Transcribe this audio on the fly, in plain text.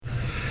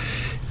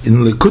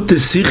In Likutei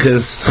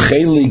Sichos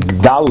Chelik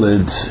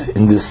Daled,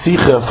 in the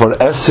Sicha for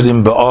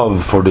Esrim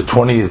B'Av, for the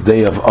 20th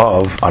day of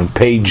Av, on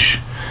page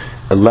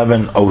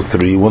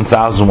 1103,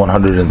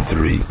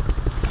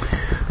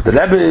 the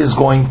Rebbe is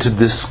going to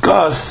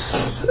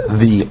discuss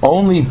the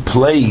only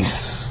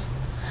place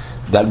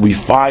that we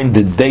find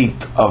the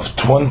date of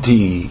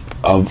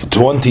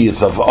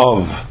 20th of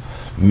Av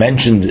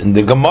mentioned in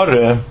the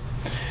Gemara.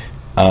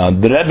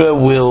 The Rebbe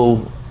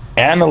will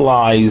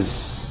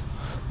analyze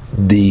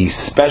the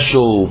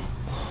special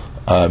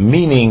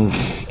meaning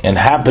and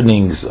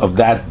happenings of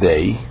that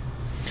day,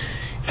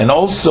 and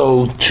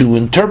also to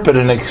interpret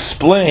and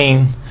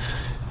explain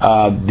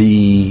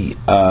the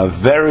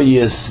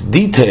various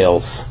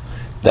details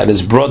that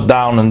is brought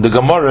down in the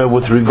Gemara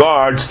with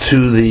regards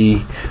to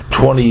the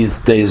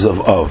 20th days of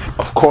Av.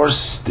 Of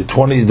course, the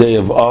 20th day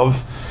of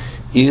Av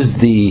is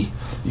the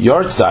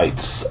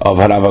yahrzeit of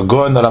Harav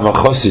Agon Rav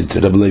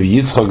Chosid Reb Levi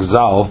Yitzchak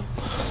Zal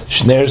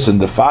Schneerson,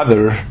 the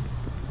father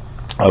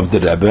of the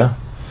Rebbe,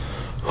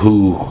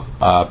 who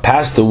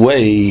passed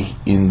away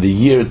in the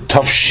year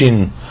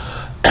Tafshin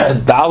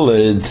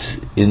Daled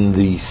in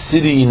the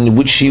city in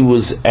which he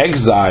was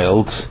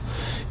exiled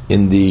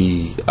in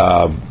the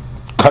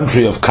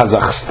country of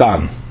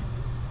Kazakhstan.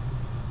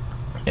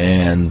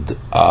 And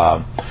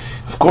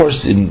of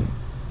course, in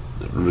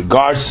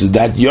regards to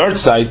that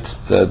yahrzeit,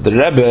 the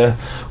Rebbe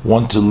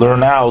want to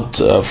learn out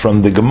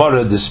from the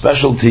Gemara the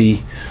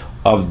specialty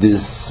of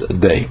this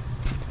day.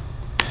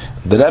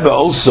 The Rebbe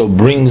also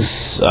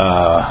brings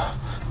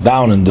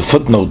down in the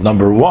footnote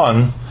number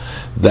 1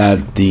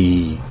 that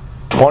the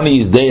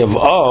 20th day of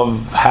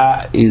Av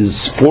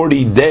is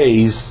 40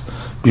 days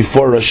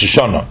before Rosh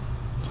Hashanah,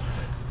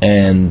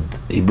 and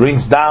he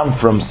brings down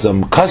from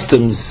some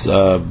customs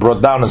brought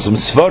down in some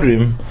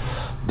Sfarim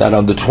that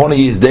on the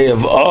 20th day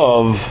of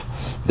Av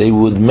they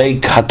would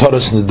make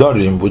Hataras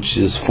Nedarim, which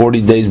is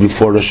 40 days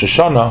before Rosh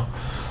Hashanah,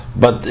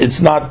 but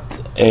it's not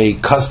a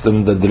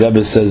custom that the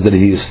Rebbe says that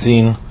he has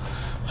seen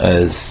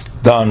as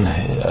done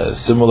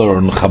similar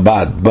in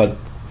Chabad. But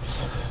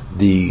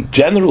the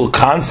general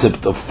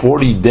concept of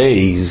 40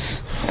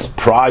 days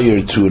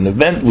prior to an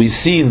event we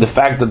see in the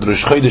fact that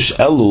Rosh Chodesh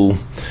Elul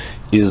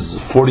is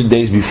 40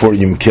 days before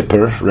Yom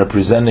Kippur,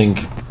 representing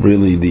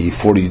really the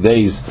 40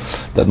 days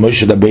that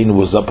Moshe Rabbeinu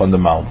was up on the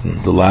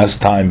mountain, the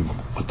last time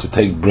to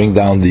bring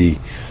down the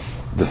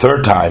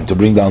third time to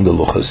bring down the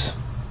Luchos.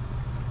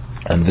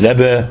 And the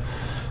Rebbe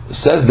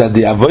says that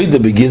the Avodah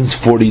begins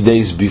 40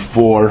 days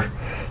before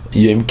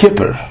Yom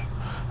Kippur.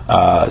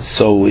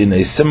 So in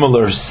a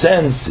similar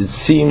sense, it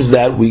seems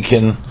that we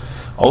can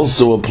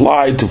also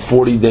apply to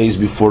 40 days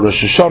before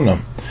Rosh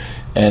Hashanah.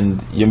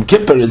 And Yom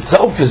Kippur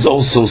itself is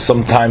also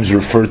sometimes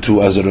referred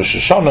to as a Rosh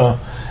Hashanah,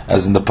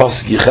 as in the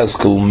Pasuk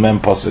Yechezkel Mem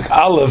Pasuk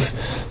Aleph.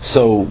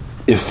 So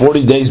if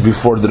 40 days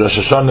before the Rosh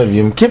Hashanah of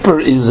Yom Kippur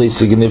is a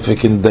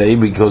significant day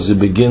because it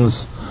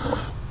begins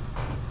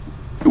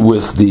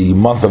with the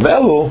month of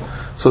Elul,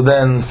 so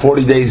then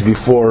 40 days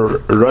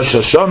before Rosh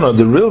Hashanah,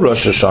 the real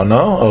Rosh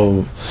Hashanah,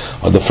 or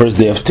the first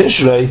day of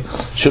Tishrei,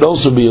 should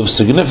also be of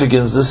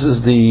significance. This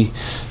is the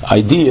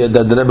idea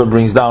that the Rebbe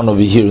brings down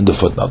over here in the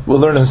footnote. We'll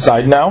learn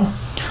inside now,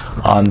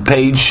 on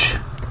page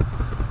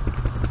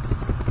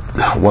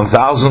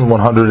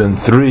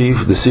 1103,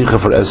 the Sicha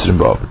for Esrim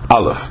B'Av,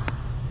 Aleph.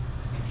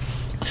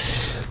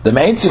 The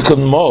main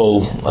Sikon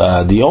Mol,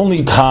 the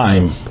only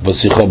time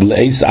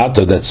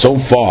that so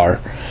far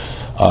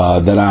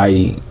that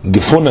I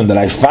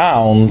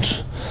found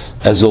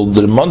as old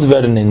the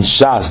Mondveren in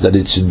Shas that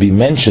it should be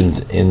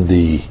mentioned in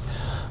the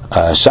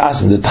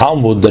Shas in the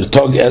Talmud, der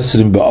Tog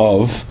Esrim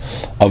B'Av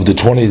of the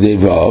 20th day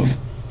of Av,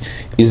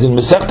 is in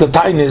Masechta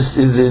Tainis,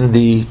 is in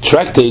the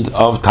tractate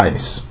of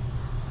Tainis.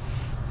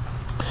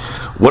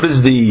 What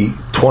is the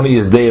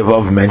 20th day of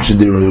Av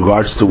mentioned in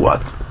regards to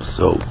what?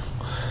 So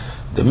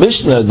the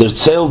Mishnah, der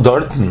Tzeil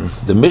Dorten,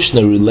 the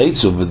Mishnah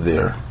relates over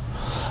there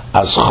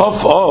as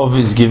Chof Av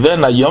is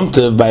given a Yom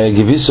Tov by a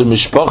Gevisser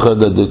Mishpacha,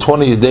 that the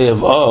 20th day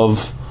of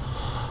Av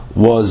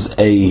was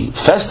a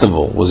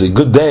festival, was a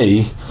good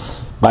day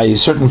by a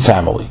certain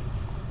family.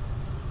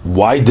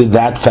 Why did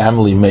that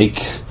family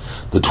make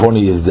the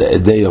 20th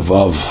day of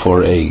Av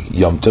for a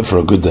Yom Tov, for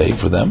a good day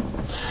for them?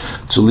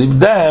 To leave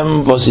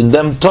them was in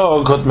them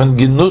Tag hat man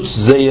genutzt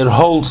Zeir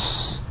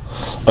Holz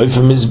auf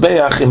dem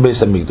Mizbeach in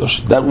Beis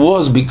HaMikdash. That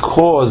was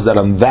because that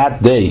on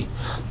that day,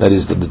 that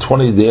is the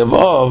 20th day of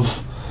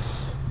Av,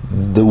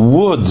 the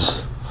wood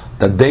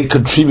that they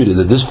contributed,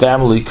 that this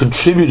family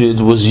contributed,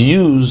 was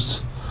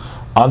used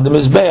on the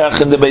Mizbeach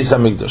in the Beis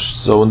HaMikdash.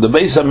 So in the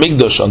Beis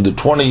HaMikdash on the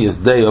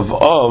 20th day of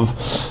Av,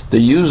 they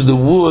used the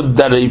wood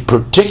that a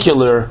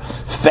particular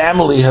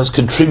family has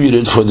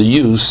contributed for the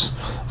use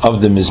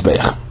of the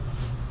Mizbeach.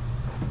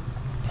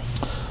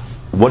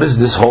 What is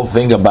this whole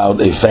thing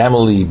about a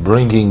family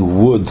bringing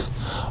wood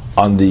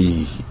on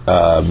the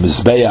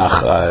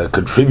Mizbeach,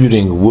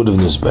 contributing wood of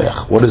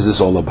Mizbeach? What is this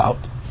all about?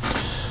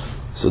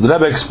 So the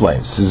Rebbe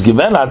explains,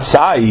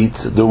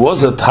 there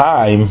was a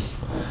time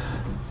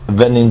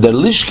when in der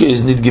Lishke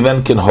is nicht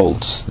gewen ken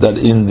Holz, that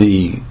in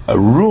the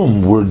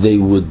room where they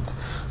would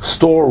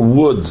store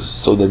wood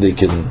so that they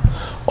can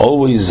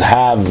always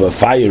have a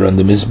fire on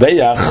the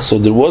Mizbeach, so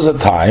there was a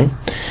time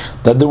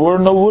that there were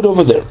no wood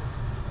over there.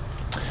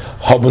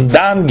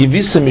 Habundan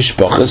gewisse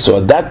Mishpacha, so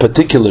at that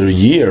particular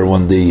year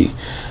when there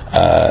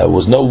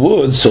was no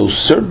wood, so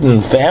certain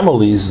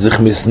families, sich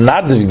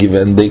misnadiv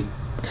given, they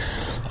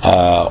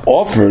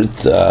offered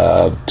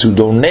to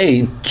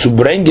donate, to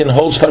bring in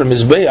holz for the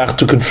Mizbeach,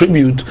 to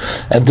contribute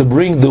and to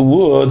bring the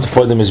wood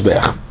for the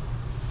Mizbeach.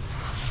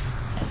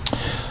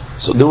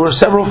 So there were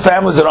several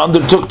families that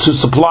undertook to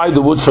supply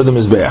the wood for the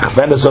Mizbeach.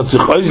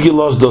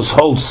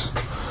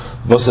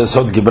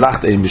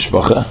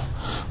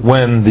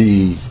 When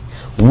the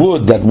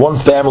wood that one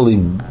family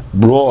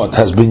brought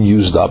has been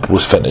used up,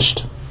 was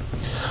finished.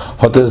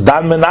 So at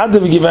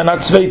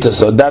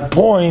that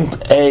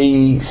point,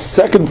 a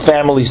second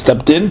family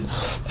stepped in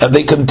and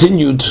they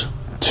continued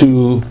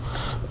to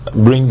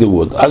bring the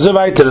wood.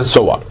 And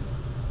so on.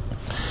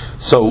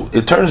 So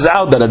it turns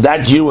out that at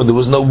that year when there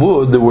was no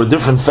wood, there were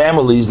different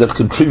families that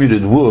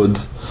contributed wood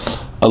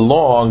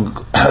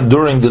along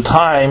during the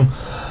time,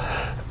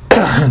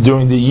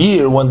 during the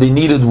year when they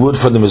needed wood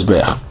for the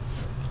Mizbeach.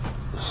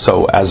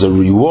 So as a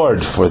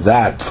reward for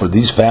that, for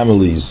these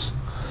families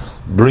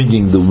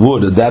bringing the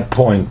wood at that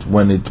point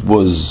when it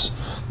was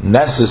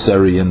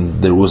necessary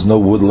and there was no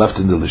wood left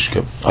in the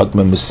Lishka,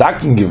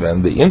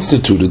 they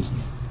instituted,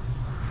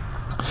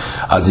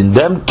 as in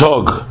them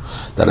tog,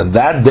 that on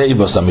that day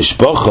was a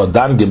mishpacha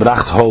dan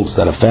gebracht holz,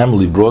 that a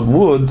family brought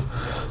wood,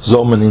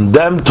 so man in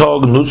them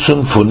tog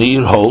nutzen von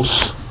ihr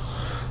holz.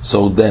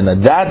 So then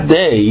at that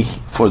day,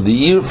 for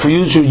the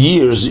future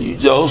years,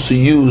 you also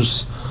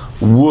use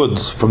wood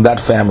from that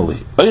family.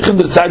 Even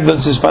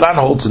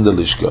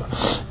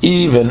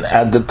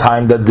at the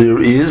time that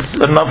there is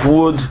enough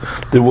wood,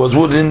 there was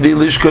wood in the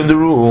lishka in the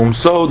room,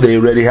 so they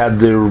already had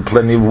their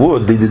plenty of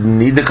wood. They didn't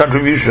need the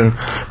contribution,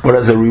 but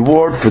as a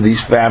reward for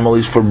these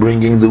families for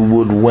bringing the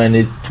wood when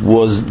there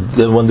was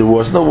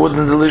no wood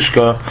in the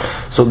lishka,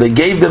 so they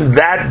gave them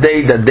that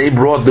day that they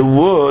brought the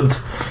wood.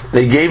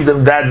 They gave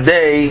them that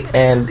day,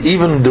 and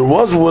even if there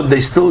was wood,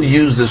 they still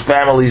used this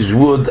family's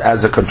wood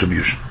as a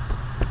contribution.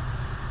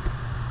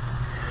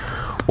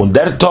 On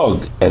their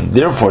tog, and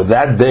therefore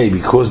that day,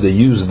 because they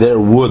used their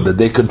wood that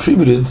they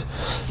contributed,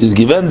 is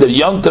given the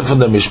Yom Tov from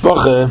the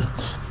Mishpacha.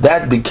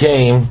 That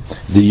became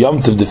the Yom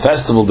Tov, the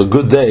festival, the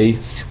good day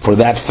for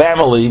that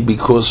family,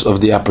 because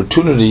of the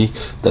opportunity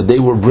that they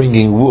were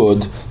bringing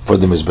wood for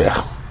the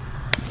Mizbech.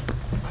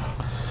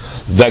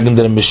 Wegen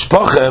der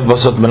Mishpacha,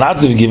 was hat man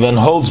given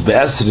holds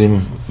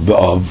be'esrim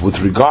be'av, with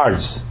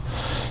regards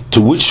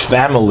to which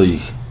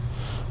family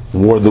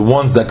were the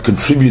ones that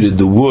contributed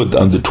the wood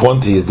on the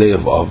 20th day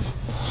of Av.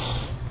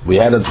 We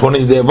had a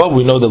 20th day of Av.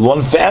 We know that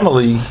one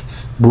family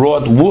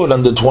brought wood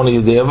on the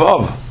 20th day of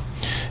Av.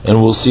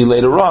 And we'll see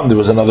later on, there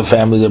was another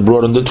family that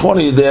brought on the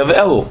 20th day of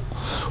Elul.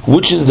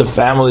 Which is the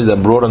family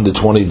that brought on the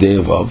 20th day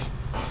of Av?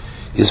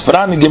 Is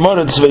Faran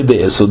Gemara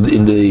Tzvei. So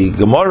in the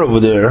Gemara over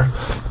there,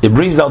 it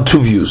brings down two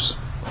views.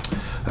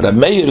 Reb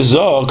Meir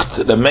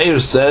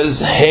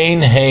says,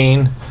 Hein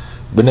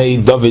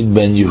Bnei David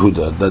ben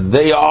Yehuda, that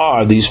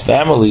these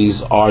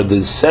families are the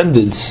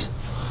descendants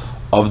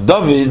of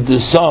David, the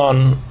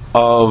son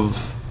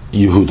of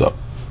Yehuda.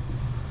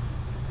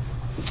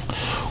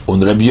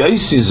 And Rabbi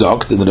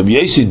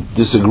Yosi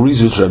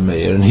disagrees with Reb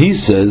Meir, and he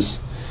says,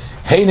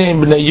 Hein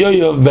Bnei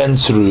Yoav ben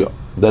Tzeruya,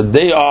 that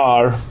they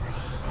are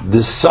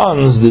the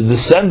sons, the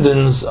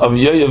descendants of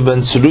Yoav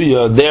ben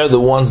Tzeruya. They are the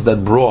ones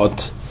that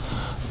brought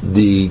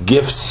the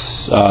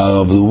gifts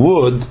of the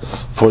wood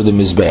for the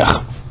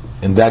Mizbeach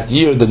in that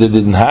year that they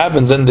didn't have,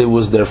 and then there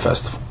was their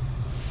festival.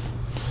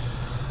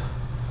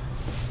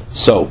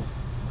 So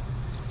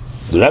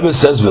the Rebbe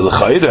says,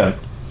 "V'lechaira,"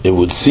 it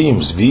would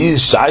seem,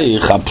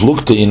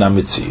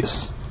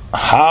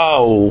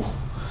 how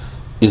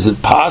is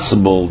it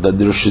possible that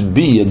there should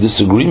be a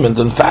disagreement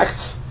on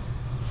facts?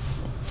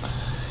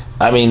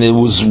 I mean, it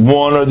was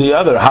one or the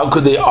other. How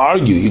could they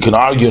argue? You can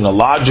argue in a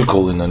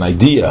logical, in an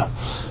idea.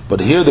 But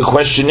here the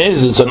question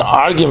is, it's an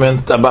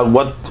argument about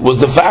what was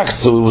the fact,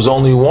 so it was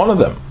only one of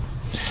them.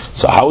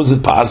 So how is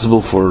it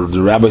possible for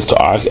the rabbis to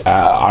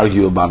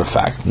argue about a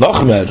fact?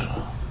 Nochmer,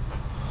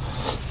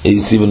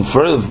 it's even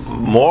further,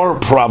 more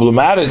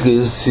problematic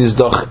is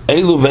doch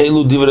elu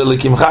ve'elu divrei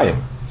Elokim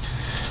chayim.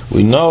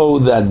 We know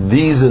that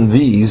these and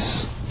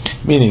these,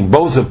 meaning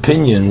both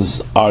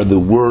opinions, are the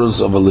words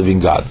of a living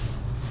God.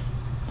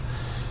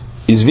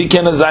 So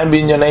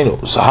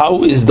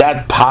how is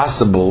that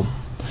possible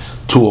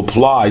to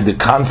apply the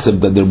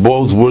concept that they're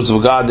both words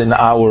of God in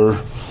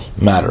our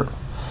matter?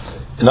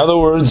 In other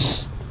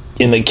words,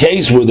 in the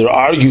case where they're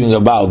arguing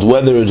about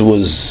whether it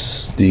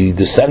was the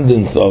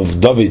descendant of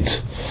David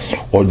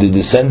or the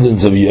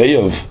descendants of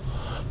Yoav,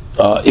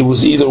 it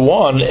was either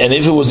one, and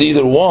if it was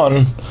either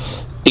one,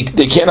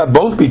 they cannot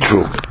both be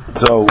true.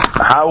 So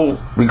how?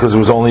 Because there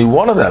was only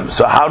one of them.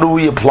 So how do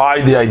we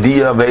apply the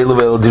idea of Eilu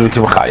ve'elu divrei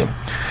Elokim chayim?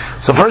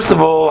 So first of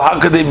all, how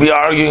could they be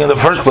arguing in the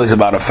first place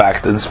about a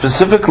fact? And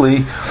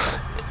specifically,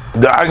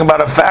 they're arguing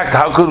about a fact.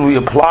 How could we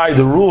apply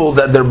the rule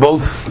that they're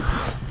both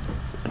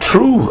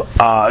true.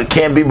 It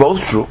can't be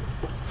both true.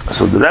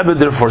 So the Rebbe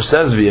therefore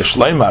says via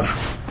Shleimar.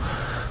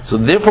 So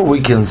therefore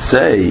we can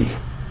say,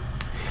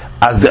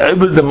 as the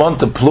Eibel de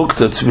Monte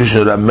plukta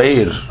zwischen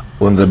Rameir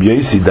and Rabbi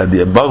Yossi, that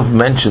the above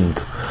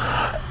mentioned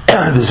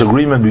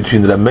disagreement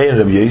between Rameir and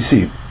Rabbi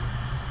Yossi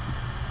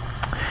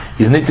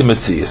is niti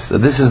metzias. That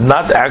this is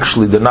not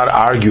actually, they're not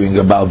arguing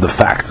about the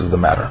facts of the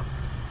matter.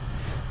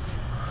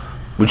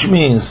 Which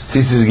means,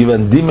 this is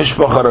given di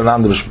mishpacha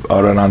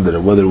or another,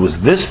 whether it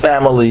was this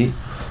family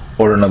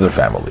or another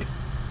family.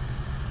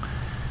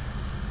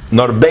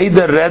 Nor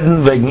beide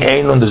reden wegen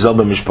ein und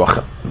derselbe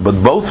mishpacha.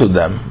 But both of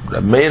them,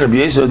 Rameir and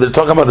Rabbi Yossi, they're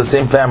talking about the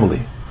same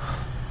family.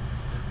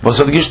 Was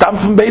hat gestammt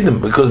von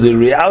beidem? Because the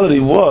reality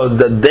was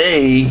that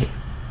they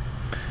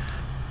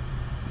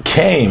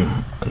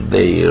came,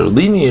 their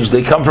lineage,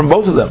 they come from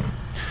both of them.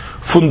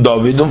 Von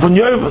David and von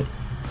Yoav.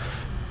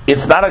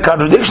 It's not a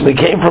contradiction, they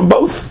came from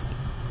both.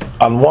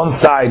 On one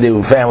side,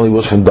 the family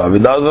was from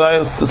David, the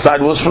other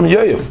side was from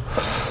Yoav.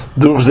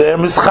 Durch sehr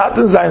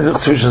mischatten sein sich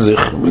zwischen sich,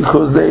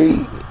 because they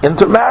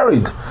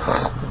intermarried.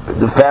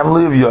 The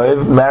family of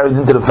Yoav married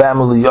into the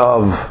family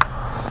of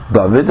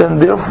David,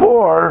 and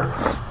therefore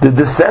the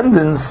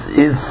descendants,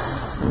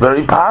 it's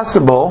very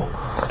possible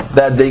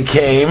that they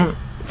came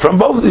from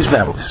both of these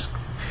families.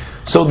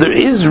 So there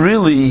is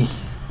really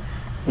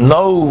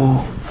no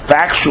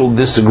factual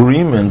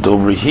disagreement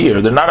over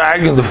here. They're not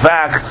arguing the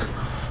fact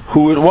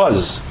who it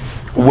was,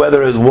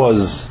 whether it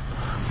was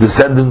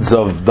descendants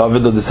of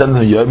David or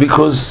descendants of Yoav,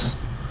 because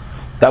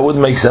that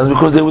wouldn't make sense,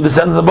 because they were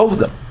descendants of both of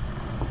them.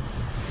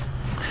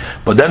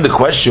 But then the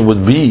question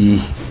would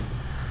be,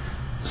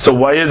 so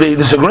why are they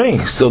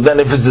disagreeing? So then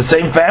if it's the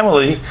same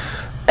family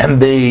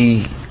and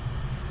they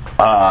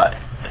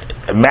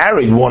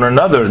married one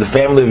another, the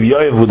family of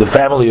Yoav with the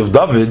family of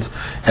David,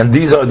 and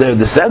these are their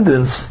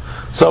descendants,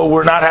 so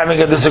we're not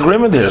having a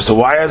disagreement here. So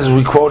why is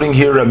we quoting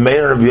here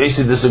Rameir and Rabbi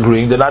Yossi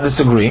disagreeing? They're not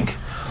disagreeing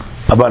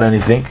about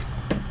anything.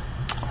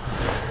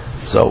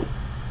 So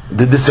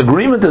the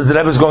disagreement, as the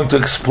Rebbe is going to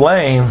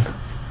explain,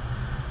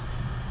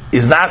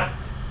 is not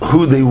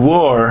who they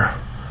were,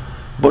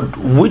 but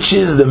which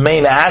is the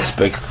main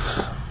aspect,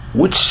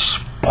 which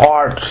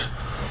part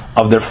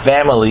of their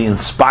family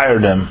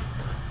inspired them,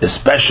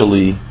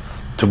 especially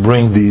to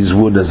bring these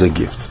wood as a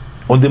gift.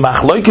 Und die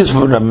Machloikes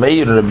von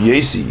Rameir and Rabbi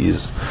Yossi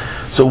is,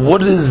 so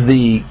what is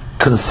the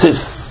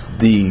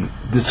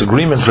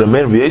disagreement from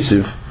Rameir and Rabbi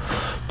Yossi,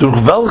 durch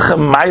welche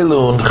Meile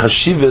und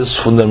Chashivas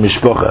von der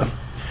Mishpoche,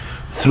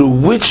 through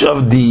which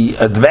of the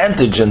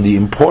advantage and the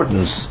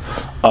importance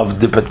of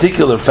the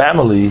particular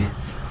family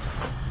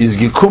is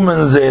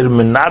gekommen sehr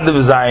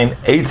menadev sein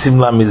eitzim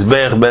la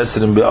mizbech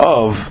beserim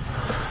be'ov,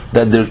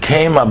 that there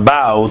came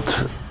about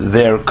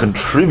their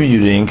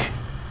contributing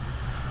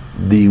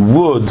the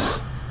wood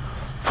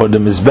for the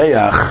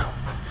mizbeach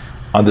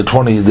on the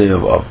 20th day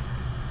of Av.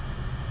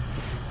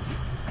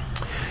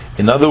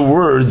 In other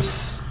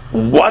words,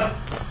 what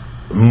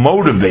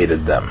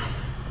motivated them?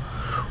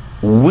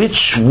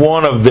 Which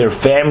one of their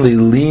family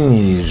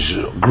lineage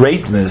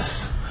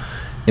greatness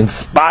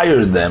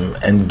inspired them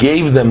and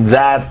gave them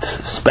that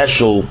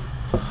special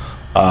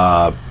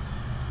power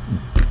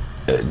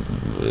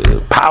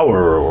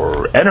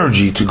or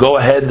energy to go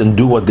ahead and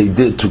do what they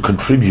did to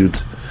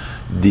contribute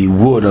the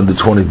wood on the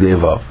 20th day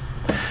of Av?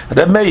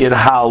 The Meir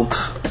halt,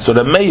 so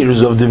the Meir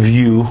is of the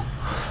view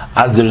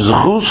as der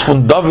Zchus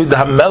von David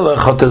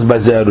HaMelech hat es bei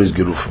Zeruis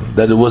gerufen,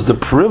 that it was the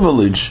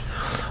privilege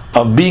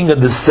of being a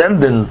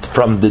descendant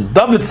from the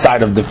David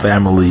side of the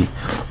family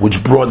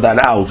which brought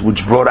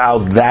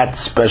out that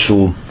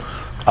special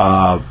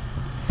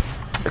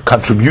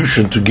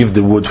contribution to give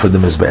the wood for the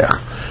Mizbeach.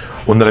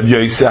 Und Rabbi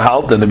Yossi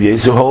halt, and Rabbi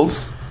Yossi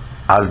holds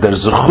as der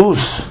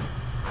Zchus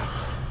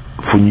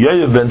von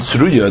Yoav ben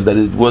Tzruya, that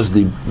it was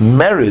the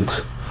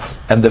merit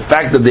and the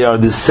fact that they are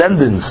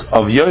descendants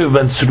of Yoav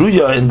ben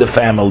Tzruya in the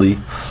family,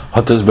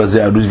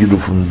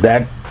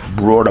 that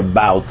brought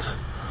about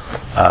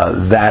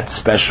that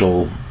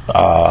special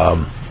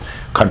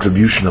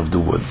contribution of the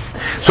wood.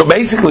 So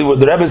basically what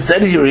the Rebbe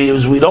said here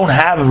is, we don't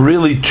have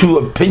really two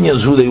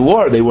opinions who they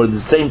were. They were the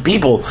same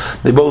people.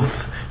 They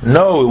both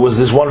know it was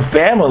this one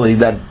family,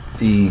 that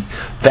the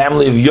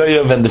family of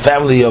Yoav and the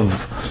family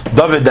of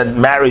David, that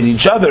married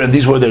each other, and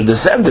these were their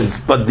descendants.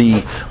 But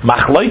the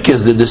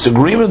machlokes, the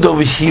disagreement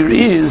over here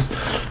is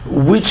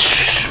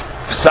which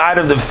side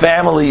of the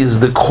family is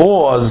the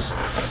cause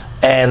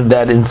and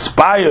that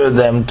inspired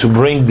them to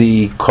bring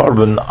the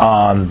korban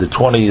on the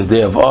 20th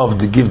day of Av,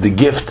 to give the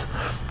gift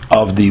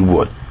of the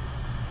wood.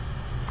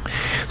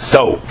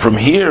 So from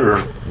here,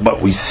 what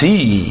we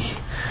see,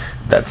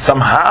 that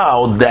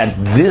somehow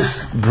that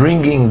this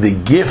bringing the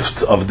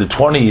gift of the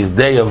 20th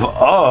day of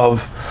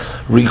Av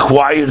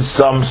required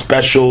some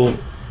special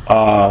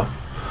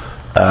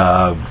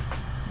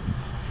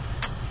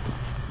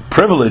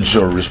privilege,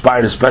 or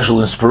inspired a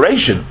special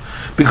inspiration,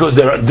 because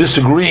they're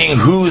disagreeing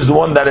who is the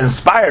one that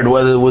inspired,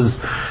 whether it was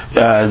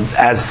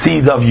as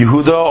seed of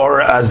Yehuda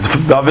or as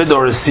David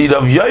or a seed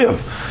of Yoav.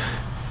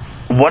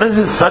 What is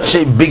it such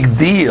a big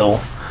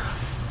deal?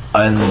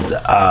 And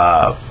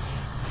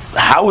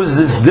how is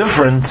this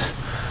different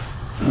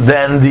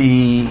than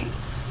the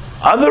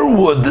other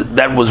wood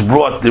that was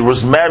brought? There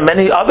was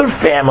many other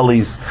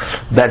families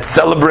that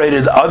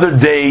celebrated other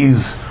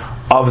days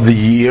of the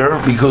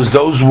year because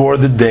those were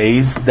the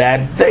days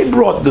that they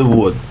brought the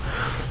wood.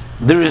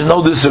 There is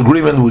no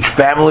disagreement which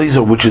families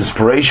or which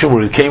inspiration,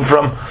 where it came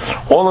from.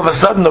 All of a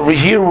sudden over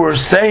here we're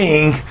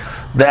saying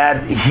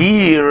that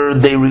here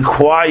they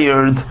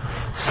required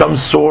some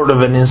sort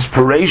of an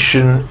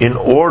inspiration in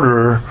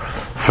order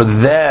for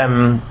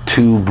them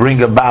to bring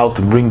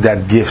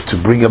that gift, to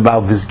bring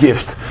about this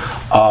gift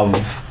of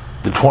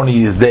the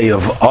 20th day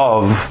of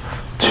Av,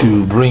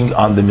 to bring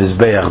on the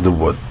Mizbeach the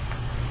wood.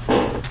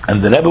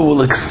 And the Rebbe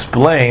will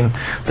explain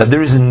that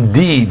there is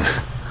indeed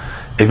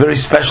a very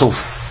special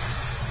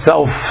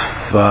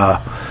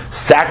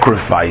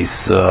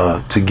self-sacrifice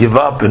to give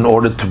up in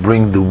order to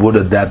bring the wood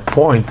at that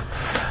point,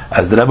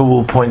 as the Rebbe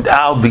will point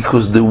out,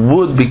 because the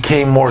wood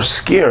became more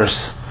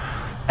scarce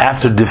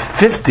after the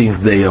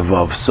 15th day of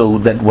Av, so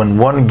that when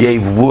one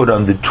gave wood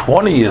on the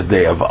 20th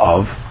day of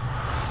Av,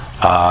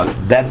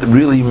 that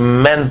really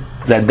meant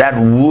that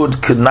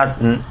wood could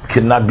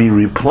not be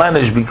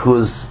replenished,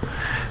 because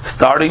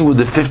starting with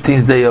the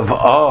 15th day of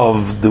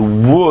Av, the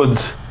wood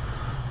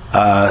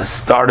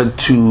started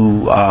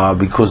to,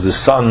 because the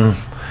sun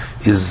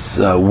is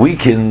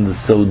weakened,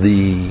 so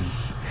the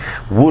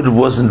wood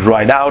wasn't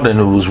dried out and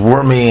it was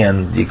wormy,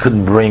 and you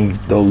couldn't bring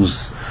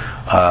those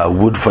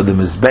wood for the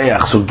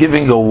Mizbeach. So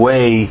giving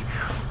away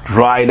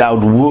dried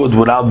out wood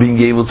without being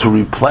able to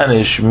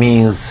replenish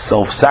means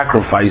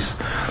self-sacrifice.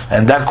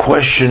 And that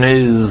question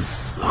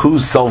is,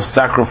 whose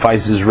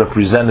self-sacrifice is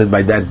represented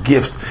by that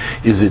gift?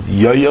 Is it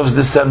Yoav's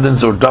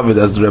descendants or David,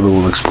 as the Rebbe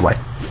will explain?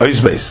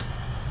 Oisbeis.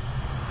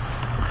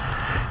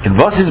 In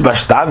was is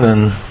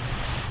Bashtanen,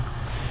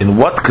 in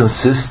what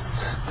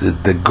consists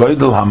the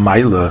Goydel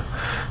HaMaila,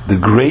 the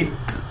great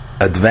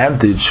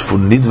advantage for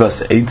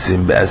Nidvas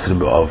Eitzim Be'esrim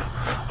B'Av,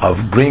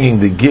 of bringing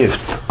the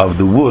gift of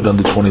the wood on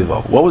the 20th of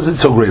Av? What was it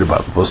so great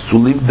about? It was to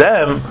leave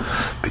them,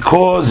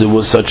 because it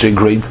was such a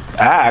great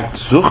act,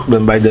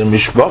 Zuchben by their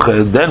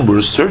Mishpacha. Then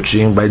we're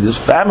searching by this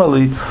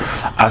family,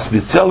 as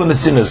Bitzel and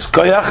Esinas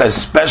Koyach, a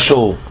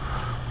special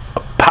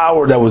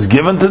power that was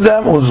given to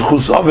them, was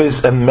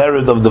Chusavis and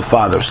merit of the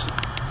fathers.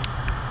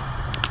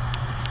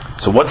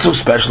 So what's so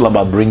special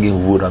about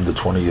bringing wood on the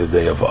 20th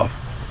day of Av?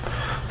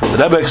 So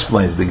the Rebbe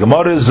explains, the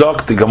Gemara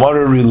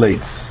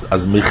relates,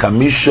 as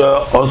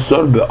Michamisha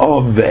Osor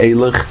Be'Av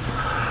Ve'elech,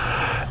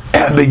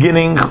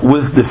 beginning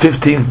with the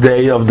 15th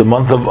day of the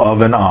month of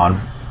Av and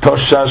on,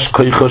 Toshash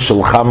Koicha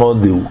Shel Chamo,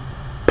 the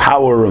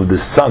power of the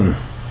sun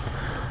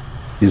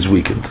is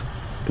weakened.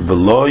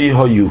 V'loi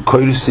hoyu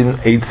koirsin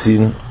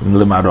eitzin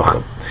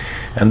lemarochem,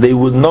 and they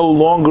would no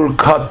longer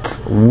cut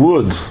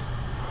wood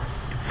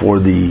for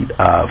the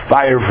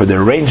fire, for the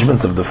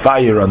arrangement of the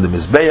fire on the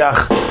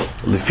Mizbeach,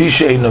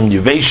 Lefisha Einam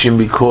Yeveshim,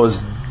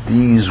 because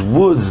these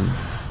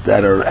woods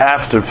that are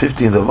after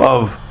 15th of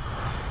Av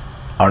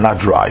are not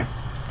dry.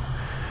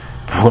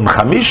 Von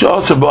Chamisha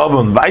also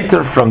B'Av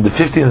weiter, from the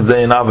 15th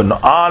day in Av and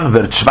on,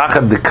 wird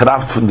schwacher the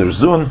Kraft von der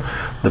Sun,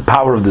 the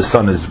power of the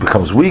sun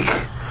becomes weak.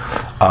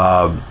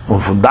 And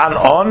from then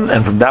on,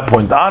 and from that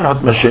point on,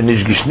 hat man schon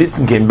nicht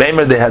geschnitten, kein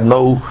Beimer, they had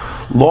no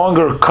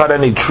longer cut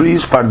any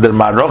trees for the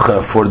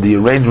Marocha, for the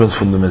arrangements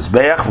from the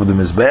Mizbeach,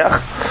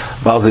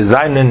 weil sie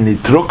seien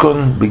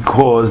nitrukun,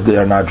 because they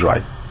are not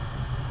dry.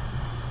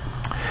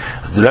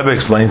 As the Rebbe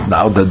explains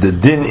now, that the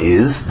din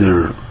is,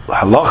 the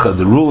halacha,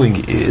 the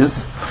ruling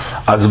is,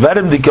 as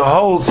verem dike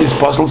holds is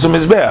possible to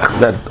Mizbeach,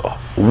 that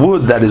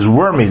wood that is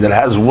wormy, that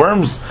has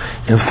worms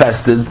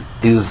infested,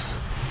 is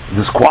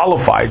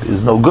disqualified,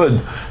 is no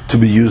good to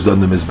be used on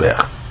the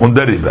Mizbeach.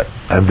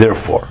 And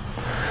therefore,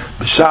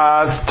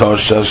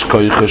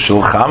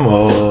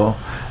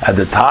 at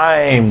the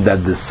time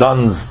that the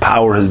sun's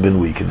power has been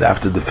weakened,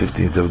 after the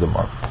 15th of the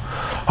month,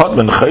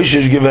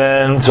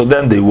 so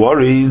then they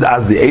worried,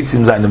 as the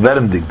Eitzim Zayin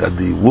Veremdik, that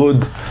the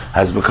wood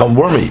has become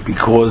wormy,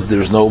 because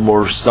there's no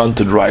more sun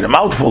to dry them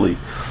out fully.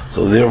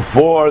 So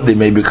therefore, they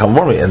may become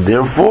wormy, and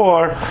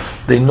therefore,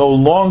 they no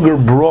longer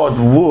brought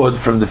wood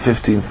from the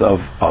 15th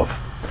of Av.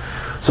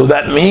 So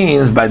that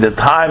means by the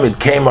time it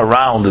came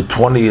around the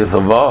 20th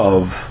of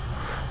Av,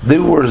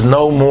 there was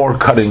no more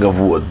cutting of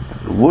wood.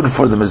 The wood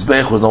for the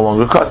Mizbeach was no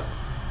longer cut.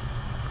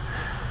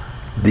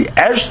 The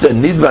Eshta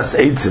Nidvas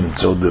Eitzim,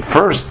 so the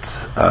first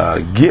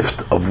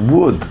gift of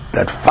wood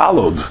that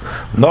followed,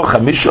 No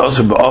Chamisha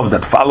Osir B'Av,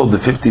 that followed the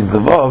 15th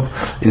of Av,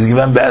 is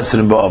given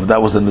B'Esrim B'Av.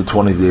 That was in the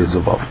 20 days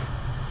of Av.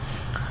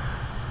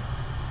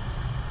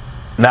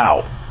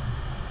 Now,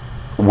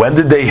 when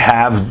did they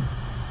have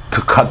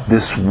to cut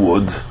this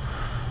wood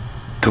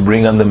to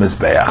bring on the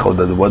Mizbeach, or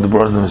the what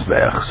brought on the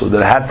Mizbeach? So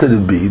there had to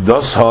be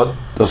das Holz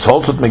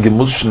mit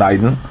gemus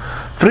schneiden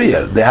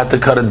früher. They had to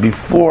cut it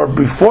before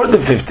the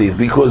 15th,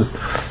 because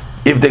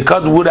if they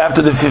cut wood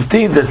after the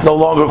 15th, it's no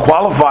longer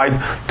qualified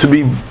to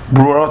be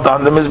brought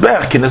on the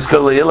Mizbeach. Kines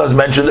Kalil, as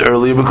mentioned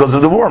earlier, because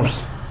of the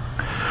worms.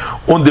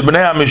 Und die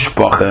Bnei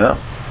HaMishpacha,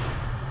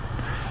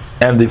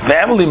 and the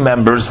family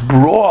members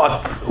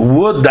brought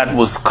wood that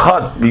was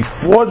cut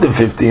before the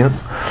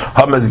 15th,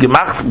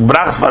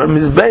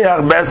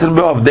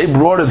 they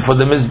brought it for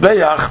the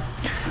Mizbeach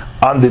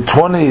on the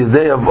 20th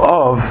day of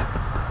Av,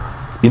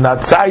 in a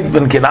Zeit,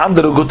 wenn kein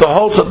anderer guter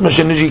Holz hat man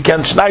nicht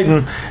gekannt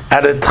schneiden,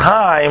 at a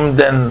time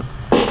then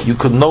you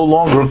could no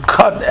longer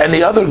cut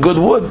any other good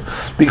wood,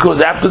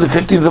 because after the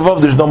 15th of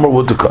Av there's no more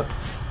wood to cut.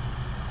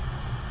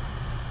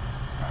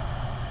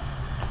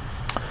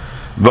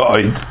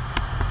 V'oid,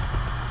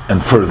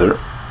 and further,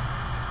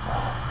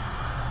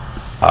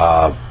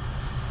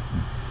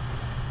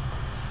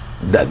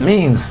 that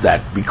means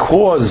that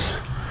because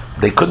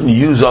they couldn't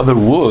use other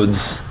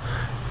woods,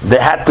 they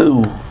had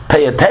to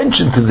pay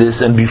attention to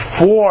this, and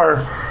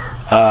before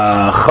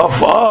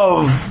Chaf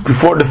Av,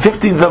 before the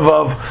 15th of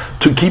Av,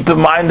 to keep in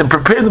mind and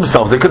prepare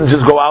themselves. They couldn't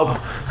just go out,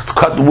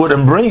 cut wood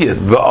and bring it.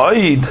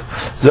 V'oid,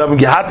 so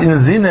they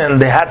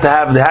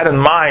had in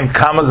mind,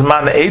 Kamas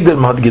man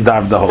Edem had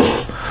gedarf the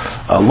host.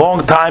 A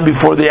long time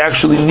before they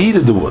actually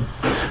needed the wood.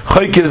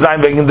 Choykir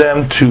sein wegen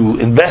them to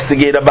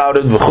investigate about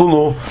it,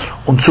 v'chulu,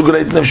 und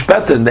zugereiten im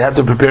später, and they had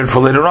to prepare it for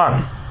later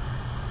on.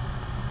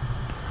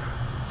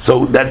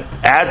 So that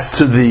adds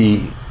to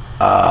the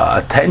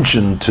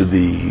attention to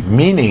the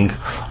meaning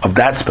of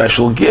that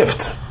special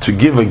gift. To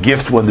give a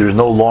gift when there is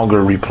no longer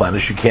a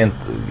replenish, you can't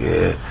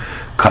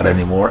cut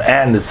anymore,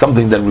 and it's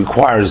something that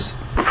requires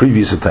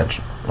previous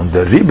attention. On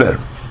the riber,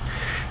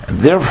 and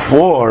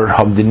therefore,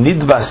 haben die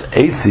nidvas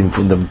eitzim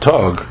from dem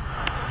Tag,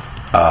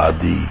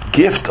 the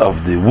gift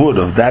of the wood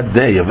of that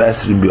day of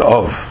Esrim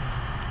B'Av,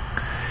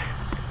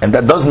 and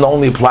that doesn't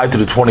only apply to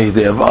the 20th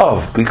day of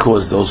Av,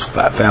 because those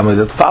family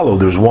that follow,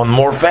 there's one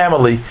more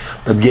family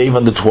that gave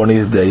on the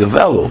 20th day of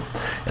Elul,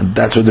 and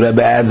that's what the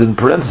Rebbe adds in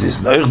parentheses.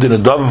 And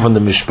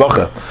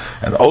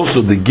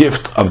also the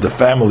gift of the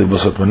family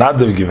was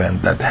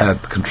given that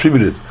had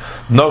contributed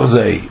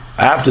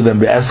after them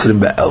Esrim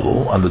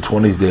B'Elul on the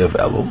 20th day of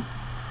Elul.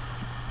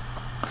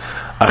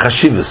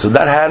 So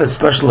that had a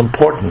special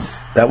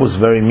importance. That was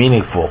very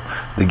meaningful,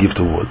 the gift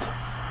of wood.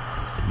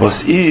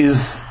 Was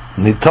is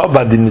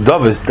Nitoba the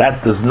Nidovis,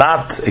 that does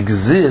not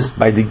exist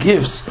by the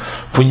gifts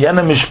from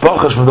Yana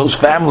Mishpachas, from those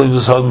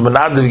families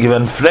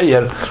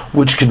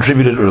which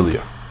contributed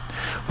earlier.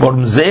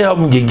 Warum sie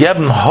haben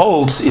gegeben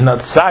Holz in der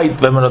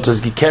Zeit, wenn man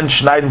das gekannt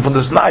schneiden von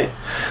das Neid.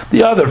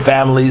 The other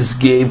families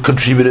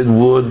contributed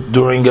wood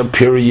during a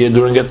period,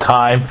 during a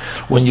time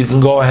when you can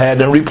go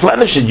ahead and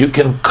replenish it. You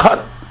can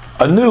cut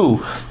a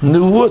new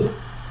wood.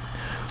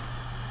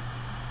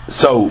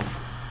 So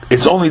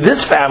it's only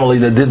this family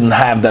that didn't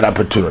have that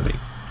opportunity.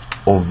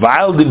 And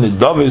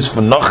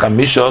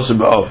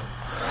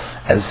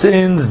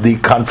since the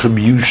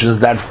contributions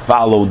that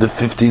followed the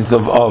 15th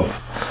of Av,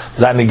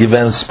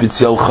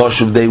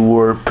 they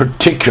were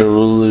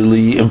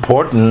particularly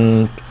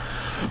important,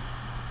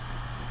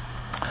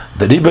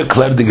 the Rebbe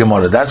cleared the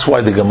Gemara. That's why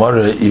the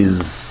Gemara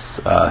is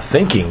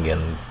thinking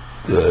and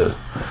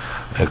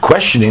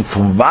questioning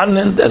from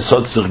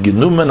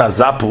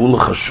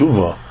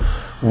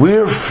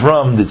where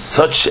from did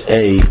such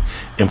a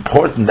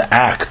important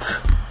act,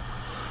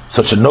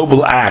 such a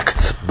noble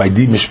act by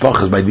these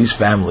mishpachas, by these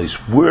families,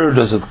 where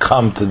does it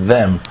come to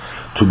them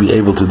to be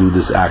able to do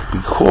this act?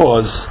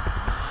 Because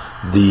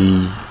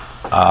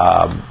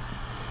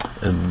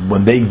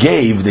when they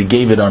gave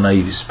it on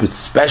a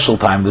special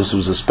time. This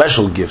was a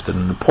special gift,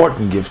 an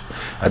important gift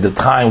at the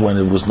time when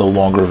it was no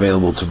longer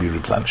available to be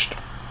replenished.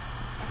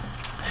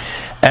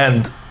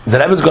 And the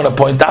Rebbe is going to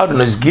point out in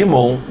his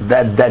Gimel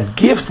that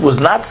gift was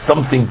not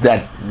something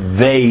that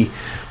they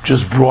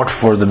just brought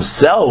for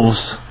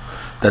themselves,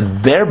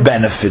 that they're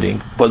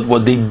benefiting, but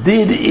what they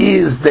did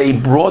is they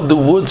brought the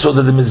wood so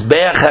that the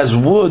Mizbeach has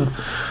wood,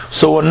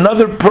 so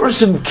another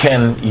person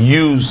can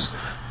use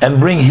and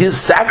bring his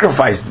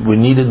sacrifice. We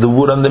needed the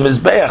wood on the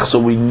Mizbeach, so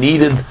we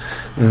needed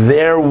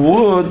their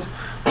wood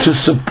to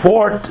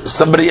support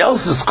somebody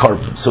else's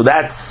korban. So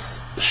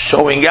that's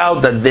showing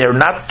out that they're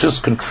not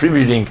just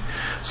contributing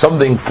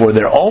something for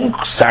their own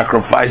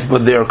sacrifice,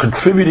 but they are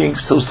contributing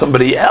so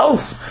somebody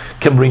else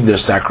can bring their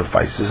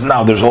sacrifices.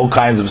 Now, there's all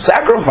kinds of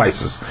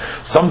sacrifices.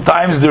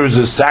 Sometimes there's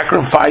a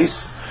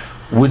sacrifice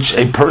which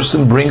a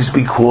person brings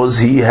because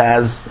he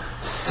has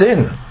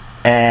sin,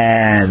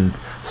 and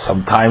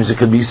sometimes it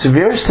could be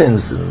severe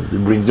sins, and they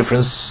bring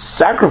different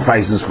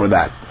sacrifices for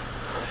that.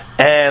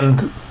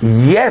 And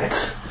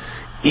yet,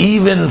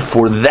 even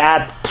for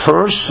that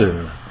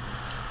person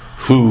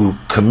who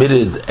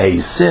committed a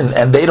sin,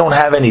 and they don't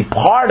have any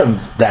part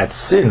of that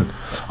sin,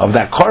 of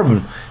that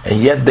korban,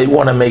 and yet they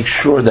want to make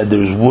sure that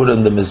there's wood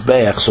on the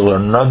Mizbeach, so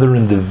another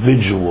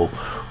individual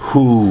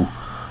who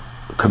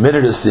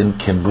committed a sin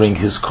can bring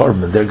his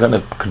korban. They're going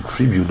to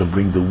contribute and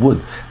bring the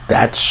wood.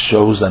 That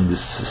shows on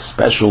this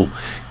special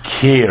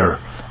care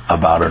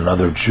about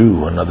another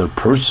Jew, another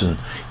person,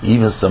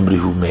 even somebody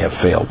who may have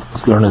failed.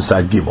 Let's learn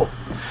inside Gimel.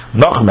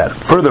 Nochmer,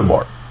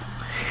 furthermore,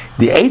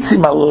 the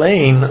Eitzim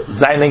Alein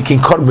Zainen King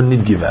Korban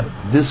Nid given.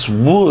 This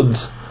wood,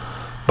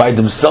 by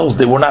themselves,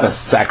 they were not a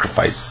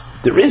sacrifice.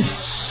 There is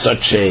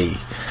such a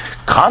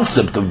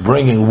concept of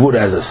bringing wood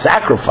as a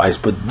sacrifice,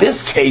 but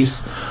this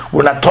case,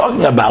 we're not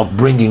talking about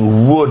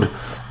bringing wood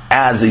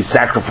as a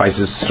sacrifice.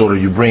 It's sort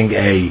of you bring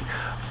a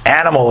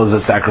animal as a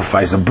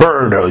sacrifice, a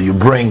bird, or you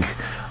bring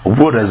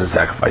wood as a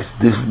sacrifice.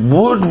 This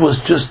wood was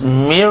just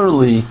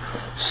merely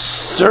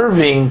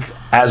serving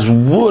as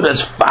wood,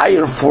 as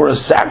fire for a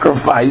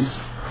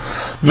sacrifice.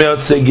 They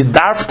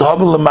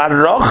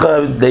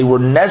were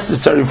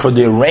necessary for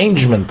the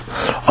arrangement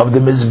of the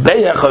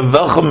Mizbeach of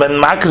Velchem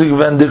and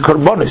Makriv and the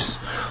Korbanos,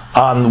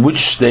 on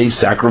which they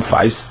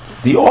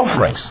sacrificed the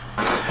offerings.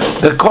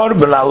 The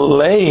Korban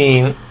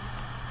Alein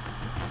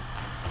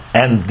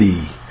and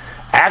the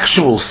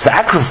actual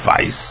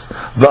sacrifice,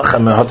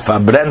 Velchem hot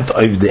verbrent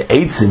of the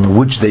eitzim,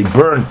 which they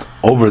burnt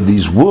over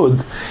these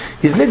wood,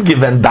 is not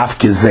given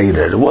dafke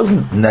zeder. It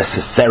wasn't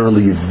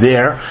necessarily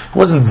there. It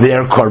wasn't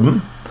their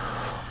korban.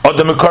 Or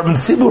the korban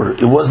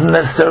tzibur. It wasn't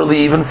necessarily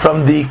even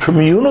from the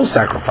communal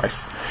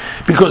sacrifice.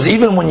 Because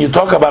even when you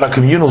talk about a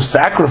communal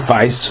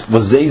sacrifice,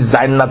 v'zei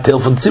zayin natel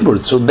from tzibur,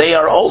 so they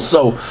are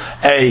also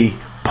a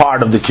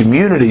part of the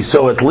community.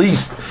 So at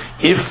least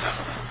if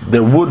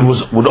their wood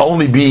would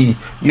only be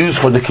used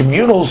for the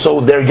communal, so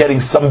they're getting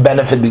some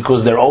benefit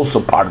because they're also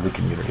part of the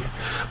community.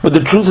 But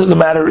the truth of the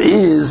matter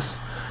is,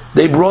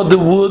 they brought the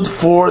wood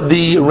for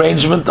the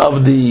arrangement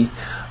of the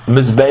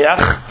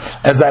Mizbeach,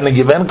 as an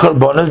given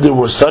korbanos. There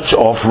were such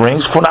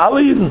offerings from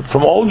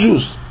all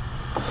Jews.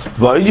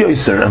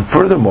 And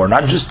furthermore,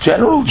 not just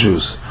general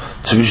Jews.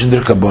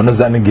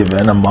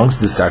 Amongst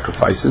the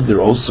sacrifices, there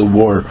also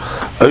were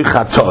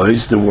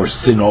oichatois, there were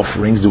sin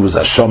offerings, there was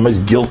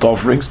hashamas, guilt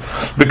offerings,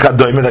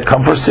 v'kadoime that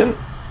come for sin.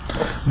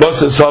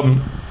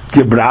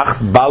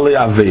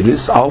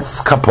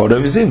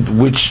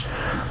 Which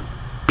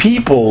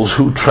people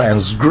who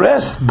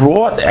transgressed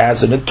brought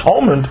as an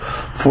atonement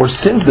for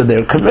sins that they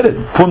are committed.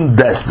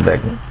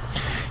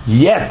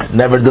 Yet,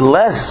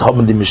 nevertheless,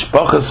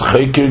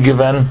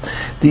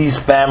 these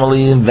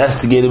family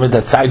investigated it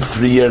at side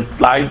 3 year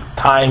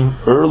time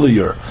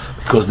earlier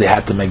because they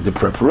had to make the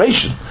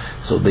preparation.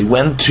 So they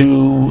went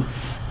to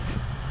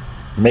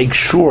make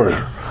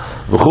sure,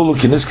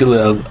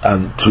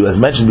 to, as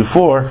mentioned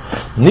before,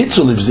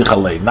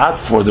 not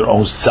for their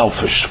own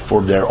selfish,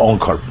 for their own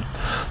korban,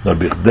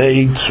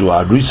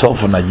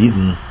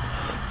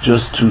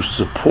 just to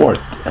support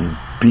and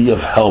be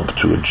of help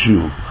to a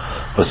Jew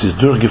was his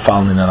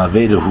durchgefallen in an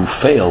Aveda who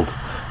failed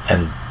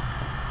and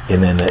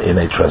in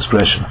a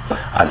transgression.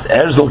 As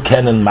Erzol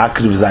Kennen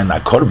Makriv Zayin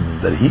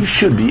HaKorban, that he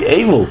should be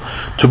able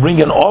to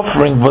bring an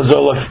offering,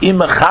 Vazol of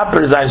Ima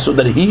Chaper Zayin, so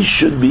that he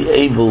should be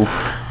able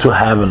to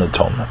have an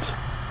atonement.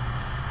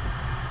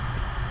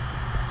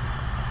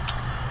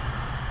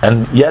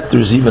 And yet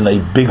there's even a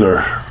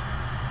bigger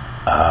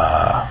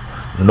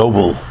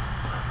noble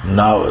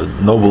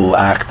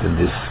act in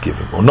this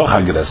giving. And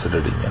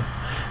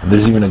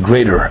there's even a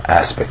greater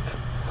aspect.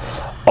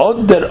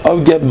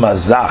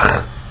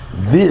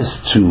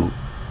 This to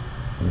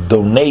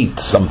donate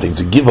something,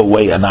 to give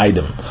away an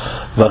item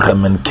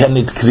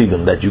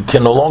that you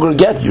can no longer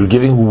get. You're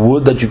giving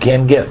wood that you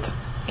can't get.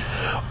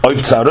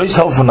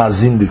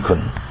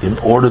 In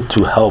order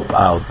to help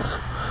out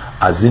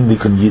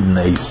Azindikun Yidin,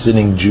 a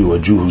sinning Jew, a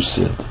Jew who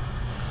sinned,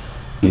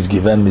 is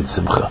given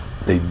mitzimcha.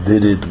 They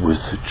did it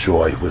with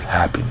joy, with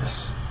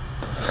happiness.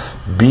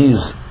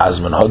 Biz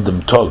Azman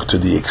Hodim Tog, to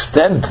the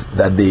extent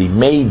that they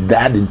made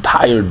that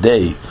entire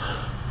day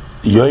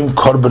Yom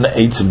Korban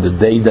Eitzim, the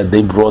day that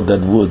they brought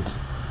that wood,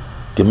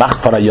 Gemach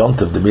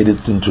Farayontev, they made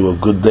it into a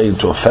good day,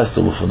 into a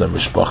festival for their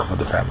mishpach, for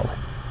the family.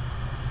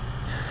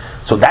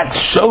 So that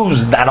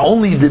shows not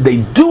only did they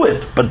do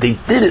it, but they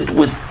did it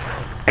with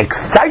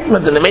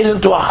excitement and they made it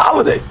into a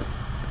holiday.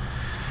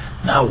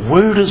 Now,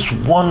 where does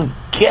one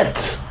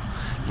get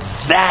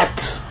that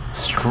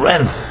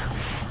strength,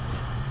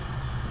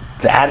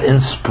 that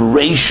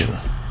inspiration?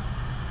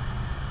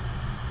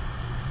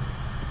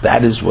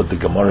 That is what the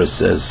Gemara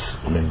says.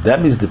 I mean,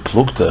 that is the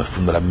plukta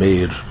from the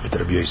Rameir with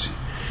Rabbi Yossi.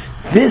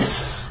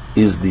 This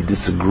is the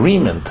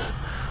disagreement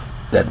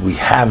that we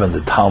have in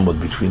the Talmud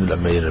between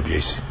Rameir and Rabbi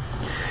Yossi.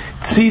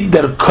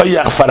 Tzidder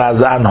koyach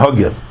farazan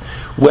hogev,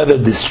 whether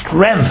the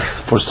strength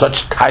for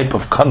such type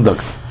of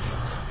conduct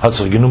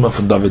hatzach genuma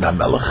from David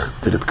HaMelech,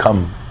 did it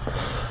come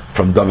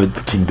from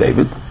King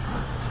David,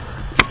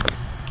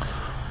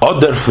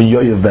 oder from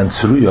Yoav ben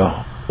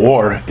Tzruya,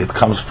 or it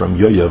comes from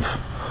Yoav,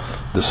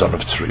 the son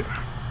of Tzruya.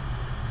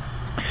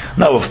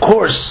 Now, of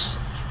course,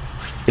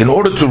 in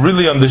order to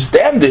really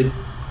understand it,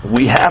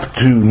 we have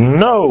to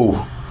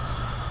know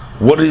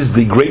what is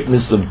the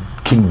greatness of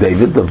King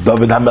David, of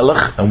David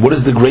HaMelech, and what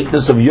is the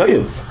greatness of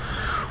Yoav.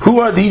 Who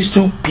are these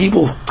two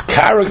people's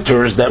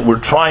characters that we're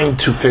trying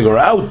to figure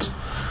out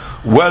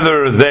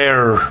whether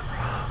they're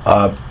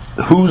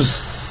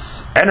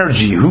whose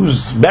energy,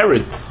 whose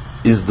merit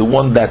is the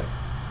one that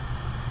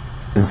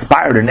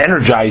inspired and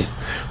energized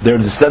their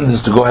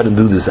descendants to go ahead and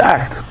do this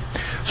act.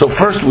 So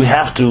first we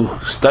have to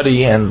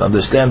study and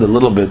understand a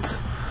little bit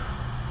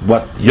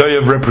what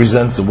Yoav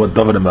represents and what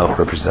David HaMelech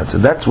represents.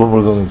 And that's what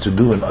we're going to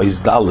do in Ois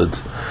Daled,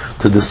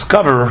 to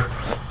discover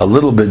a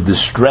little bit the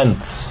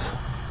strengths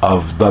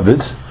of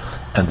David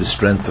and the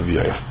strength of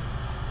Yoav.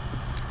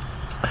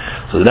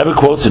 So the Rebbe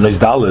quotes in his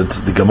Dalet,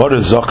 the Gemara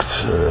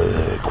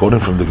Zokt, quoting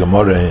from the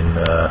Gemara in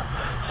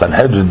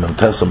Sanhedrin,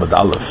 Memtes Amud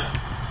Aleph,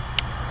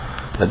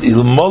 that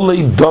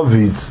Ilmolei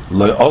David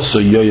lo also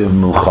Yoav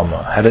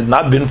milchama. Had it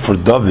not been for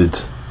David,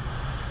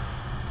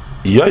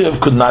 Yoav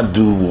could not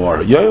do war.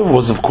 Yoav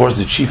was, of course,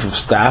 the chief of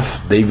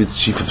staff, David's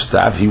chief of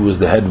staff. He was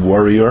the head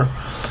warrior,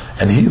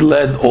 and he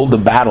led all the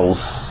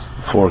battles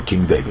for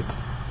King David.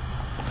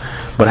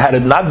 But had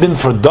it not been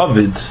for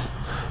David,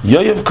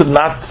 Yoav could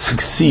not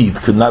succeed,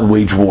 could not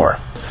wage war.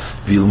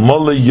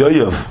 Vilmole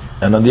Yoav,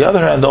 and on the other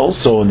hand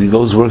also, and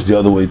those works the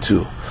other way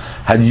too,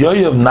 had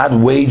Yoav not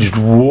waged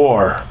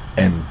war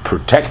and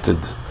protected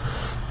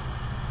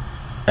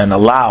and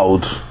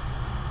allowed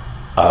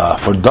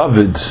for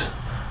David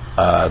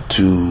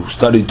to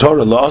study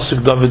Torah,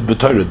 La'asik David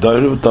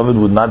b'Torah, David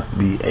would not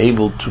be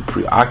able to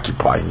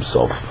preoccupy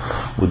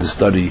himself with the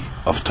study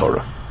of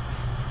Torah.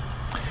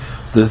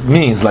 So that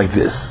means like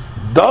this: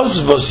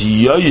 Das was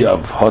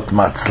Yoav hat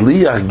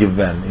matzliach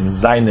given in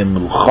seine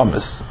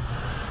Milchames,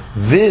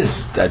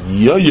 this that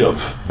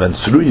Yoav ben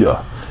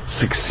Tzruya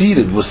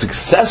succeeded, was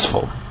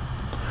successful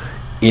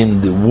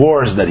in the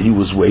wars that he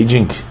was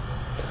waging,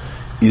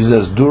 is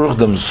as durch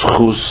dem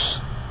Schus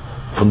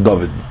von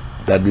David.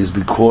 That is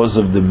because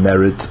of the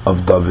merit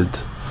of David,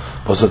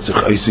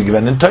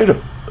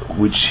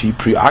 which he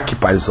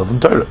preoccupied himself in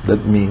Torah.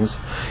 That means,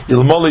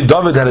 Ilmoli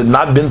David, had it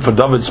not been for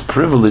David's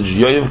privilege,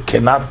 Yoav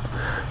cannot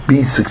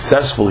be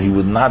successful. He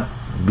would not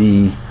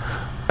be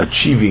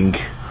achieving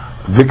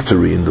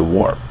victory in the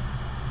war.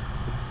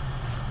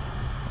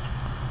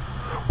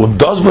 Und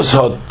das was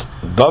hat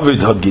David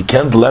hat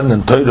gekannt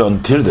lernen Torah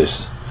und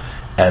Tirdes,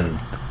 and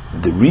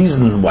the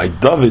reason why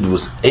David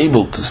was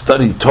able to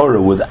study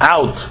Torah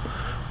without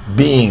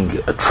being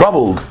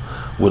troubled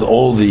with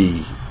all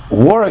the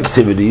war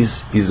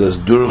activities is as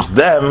durch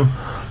them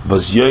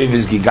was Yoav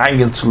is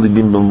gegangen zu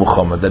libim bel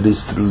Muhammad. That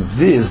is through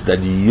this that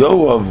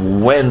Yoav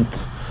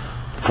went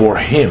for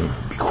him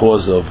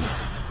because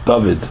of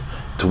David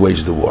to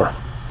wage the war.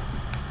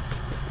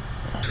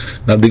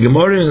 Now the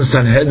Gemara in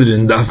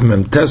Sanhedrin Daf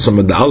Memtes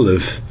Amud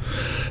Aleph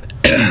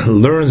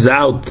learns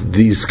out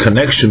this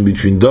connection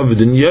between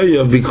David and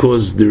Yoav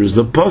because there is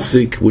a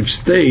pasuk which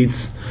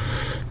states,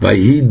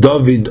 "Vayhi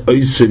David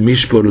oisei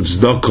mishpar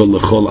u'tzdaka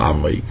l'chol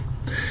amai,"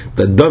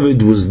 that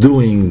David was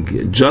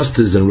doing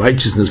justice and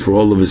righteousness for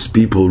all of his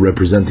people,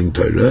 representing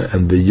Torah,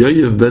 and the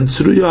Yoav ben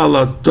Tzruya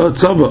ala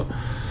tzava.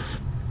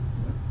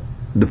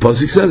 The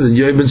pasuk says that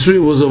Yoav ben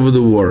Tzruya was over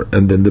the war,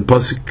 and then the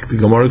pasuk, the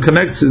Gemara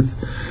connects it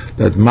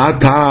that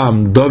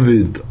Matam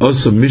David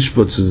also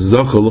mishpat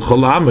tzedakah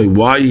l'chol amai.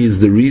 Why is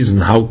the reason?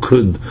 How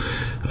could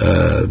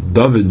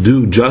David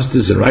do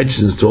justice and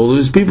righteousness to all of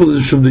his people? This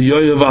is from the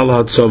Yoav al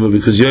Hatzava,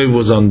 because Yoav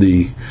was on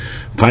the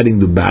fighting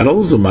the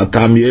battles.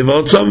 Matam Yoav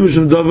al Hatzava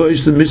from David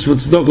is the mishpat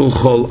tzedakah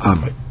l'chol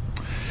amai.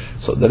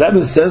 So the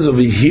Rebbe says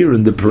over here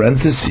in the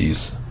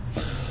parentheses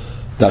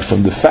that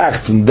from the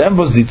fact, and then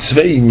was the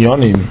tzvei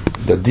inyonim,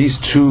 that these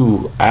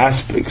two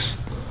aspects,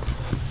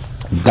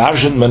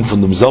 Darshanmen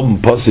from the Mzelben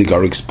Pasik,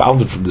 are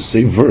expounded from the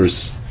same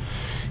verse,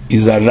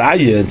 is a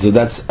raya, so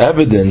that's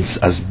evidence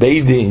as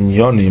beide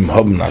inyonim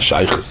haben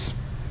ashayches,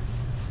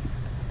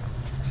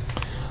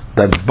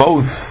 that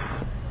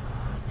both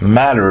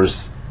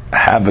matters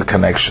have a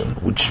connection,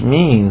 which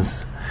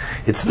means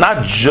it's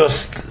not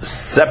just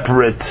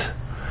separate,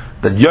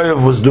 that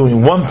Yoav was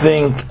doing one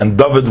thing and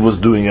David was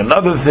doing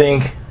another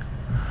thing,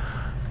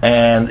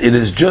 and it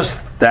is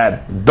just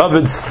that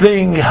David's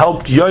thing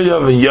helped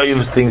Yoav and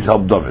Yoav's things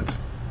helped David.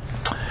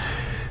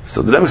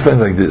 So the Rebbe explains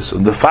like this: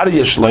 on the Fari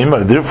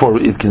Yeshloimer, therefore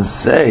it can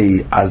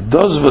say, as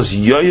those was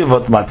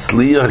Yoav at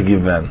Matzliach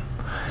given,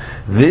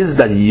 this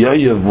that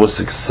Yoav was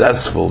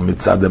successful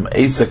mitzadem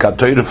Eisek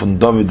HaTorah from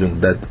David,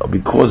 and that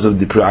because of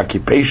the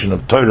preoccupation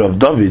of Torah of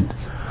David,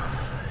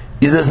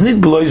 is as nit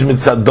blois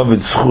mitzad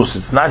David's chus.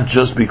 It's not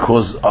just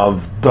because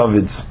of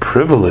David's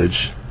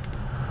privilege,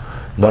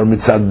 nor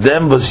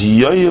mitzadem was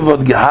Yoav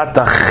at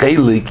gehata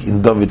chelik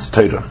in David's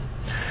Torah.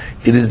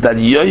 It is that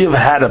Yoav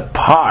had a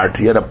part,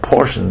 he had a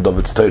portion in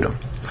David's Torah.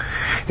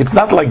 It's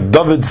not like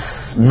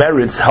David's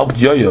merits helped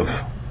Yoav,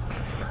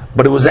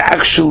 but it was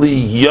actually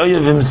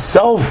Yoav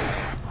himself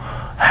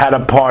had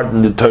a part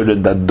in the Torah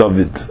that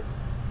David.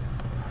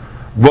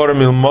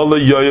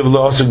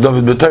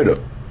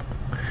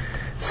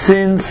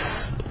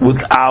 Since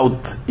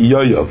without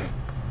Yoav,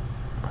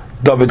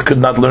 David could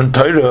not learn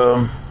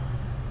Torah,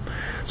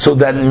 so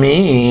that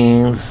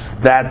means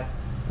that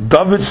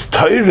David's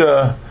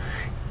Torah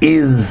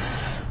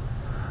is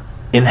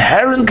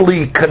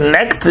inherently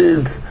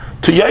connected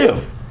to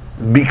Yoav,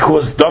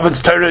 because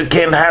David's Torah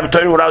can't have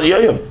Torah without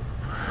Yoav.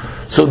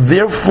 So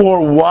therefore,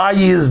 why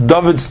is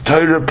David's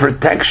Torah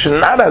protection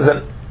not as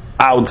an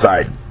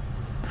outside?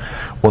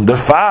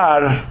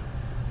 Underfar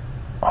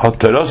hat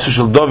Torah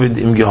shel David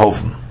im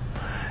geholfen,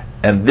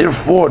 and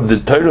therefore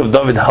the Torah of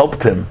David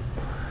helped him,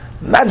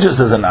 not just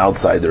as an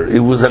outsider. It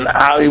was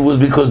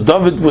because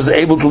David was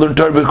able to learn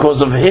Torah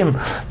because of him.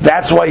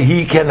 That's why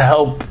he can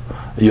help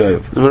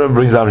Yoav. The Rebbe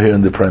brings out here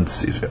in the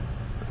parentheses here.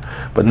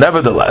 But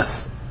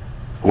nevertheless,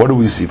 what do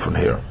we see from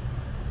here?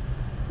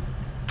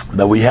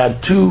 That we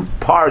had two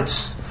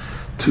parts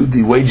to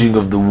the waging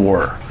of the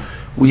war.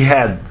 We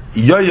had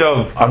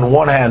Yoav on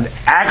one hand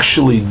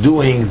actually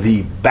doing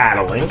the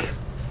battling.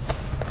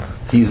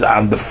 He's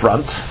on the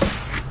front,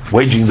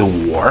 waging the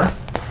war.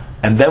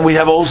 And then we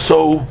have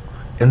also,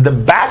 in the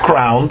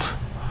background,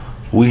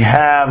 we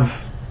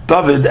have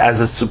David as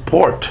a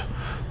support.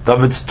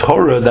 David's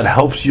Torah that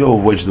helps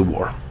Yoav wage the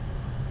war.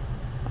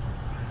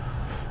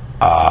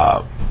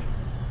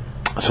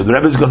 So the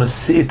Rebbe is going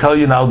to tell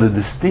you now the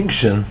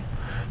distinction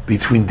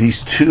between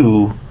these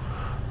two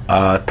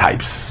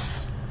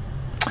types.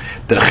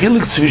 The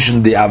chilik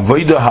zwischen the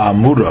avodah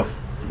ha'amura,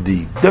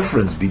 the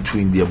difference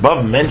between the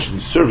above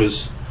mentioned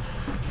service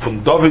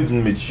from David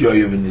and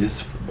Yoav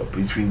is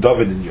between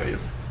David and Yoav.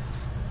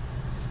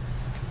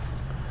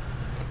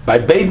 By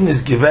beiden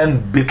is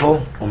given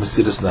bittel and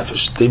mesiras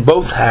nefesh. They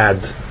both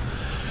had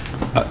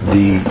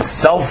the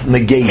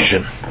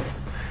self-negation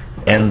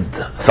and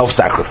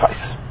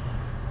self-sacrifice.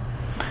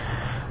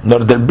 Nor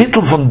der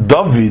bittel von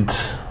David,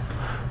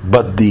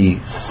 but the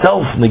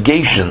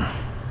self-negation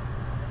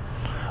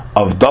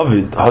of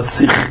David hat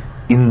sich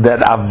in der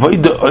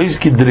avodah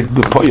ausgedrückt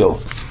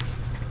bepoil.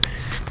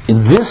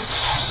 In this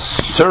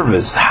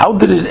service, how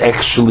did it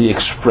actually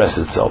express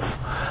itself?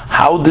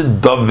 How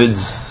did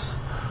David's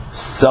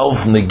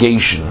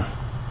self-negation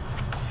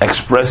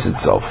express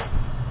itself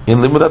in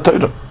Limud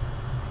HaTorah?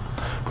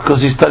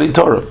 Because he studied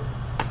Torah.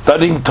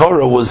 Studying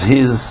Torah was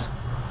his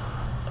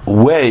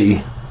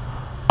way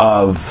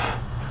of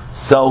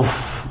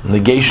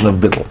self-negation of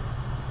bittul.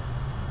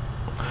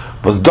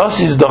 But das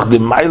ist doch die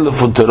Meile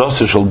von Torah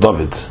shel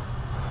David.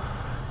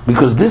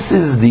 Because this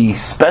is the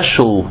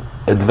special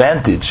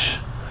advantage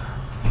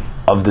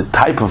of the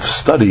type of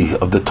study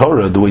of the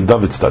Torah, the way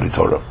David studied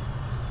Torah.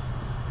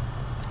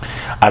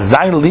 As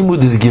sein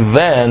limud is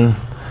given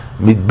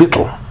mit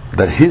bittul,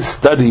 that his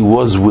study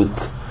was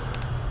with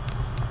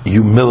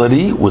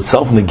humility, with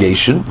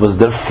self-negation, was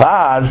der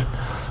far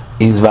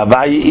is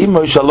vavayi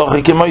imo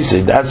shalochi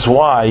kemoisei. That's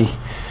why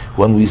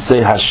when we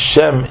say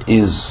Hashem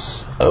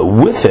is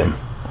with him,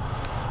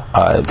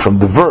 from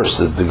the verse,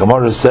 as the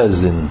Gemara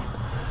says in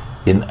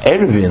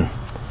Eruvin,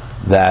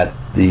 that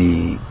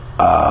the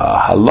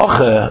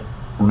halacha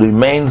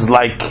remains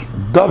like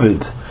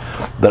David,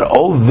 that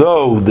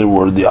although there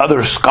were the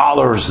other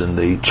scholars and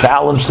they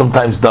challenged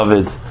sometimes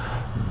David,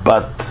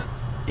 but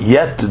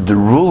yet the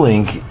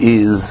ruling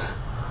is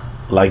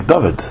like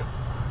David.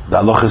 The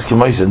halacha is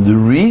k'moisei, and the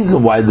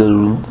reason why the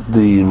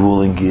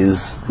ruling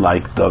is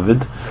like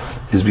David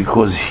is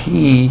because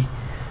he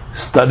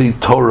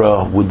studied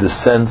Torah with the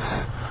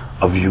sense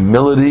of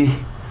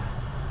humility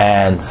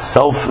and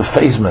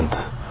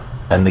self-effacement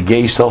and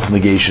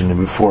self-negation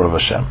before of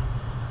Hashem.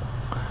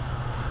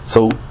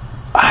 So,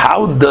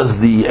 how does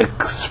the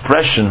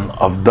expression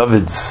of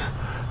David's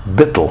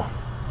bittul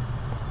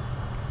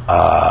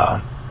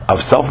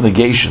of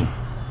self-negation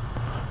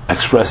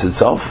express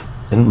itself?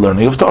 In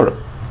learning of Torah.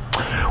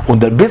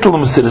 Und der bittul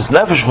mesiras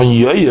nefesh von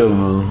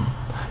Yoav,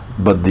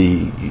 but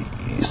the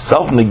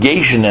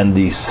self-negation and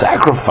the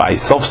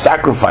self-sacrifice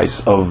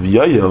of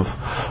Yoav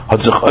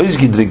hat sich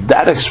ausgedrückt,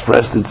 that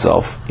expressed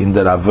itself in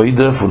der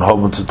avodah von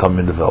Hoben zu Tam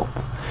in the Welt,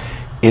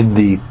 in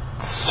the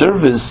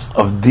service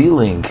of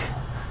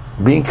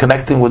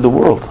connecting with the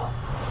world.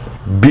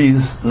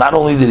 Biz, not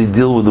only did he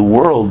deal with the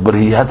world, but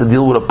he had to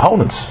deal with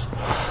opponents.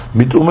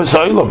 Mit umes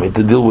ha'olam, he had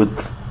to deal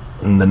with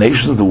the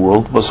nations of the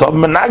world, was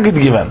menagid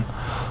given,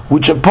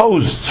 which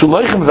opposed to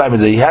Leichem Zayim.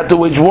 He had to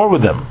wage war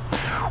with them.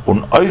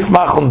 And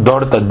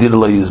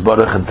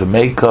to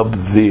make up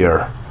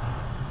there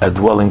a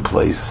dwelling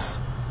place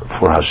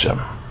for Hashem.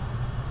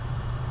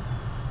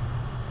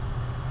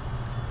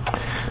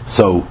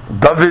 So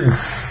David's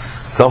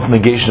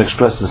self-negation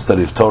expressed in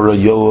study of Torah,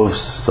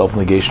 Yoav's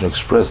self-negation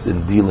expressed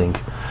in dealing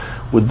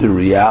with the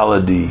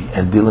reality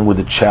and dealing with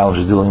the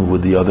challenge, dealing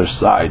with the other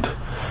side,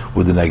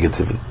 with the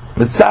negativity.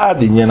 Because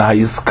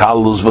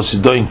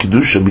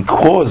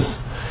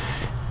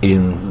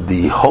in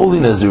the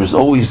holiness there is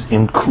always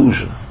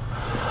inclusion,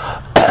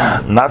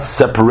 not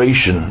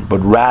separation, but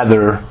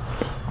rather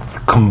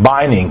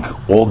combining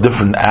all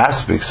different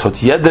aspects. So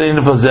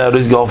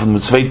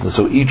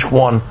each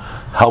one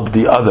helped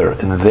the other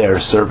in their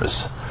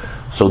service.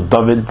 So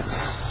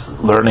David's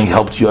learning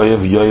helped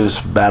Yoav, Yoav's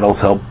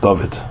battles helped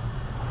David.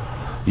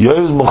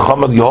 Yoav's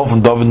Muhammad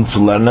geholfen David zu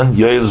lernen,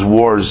 Yoav's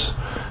wars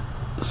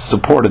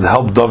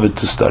helped David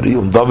to study,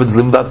 and David's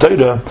Limud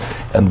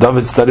HaTorah, and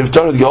David's study of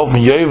Torah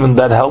geholfen Yoav, and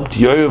that helped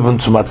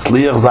Yoav to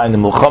matzliach sein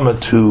in Milchama,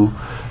 to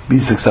be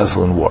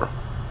successful in war.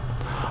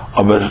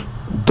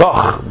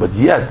 But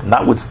yet,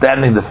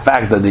 notwithstanding the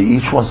fact that they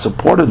each one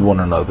supported one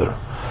another,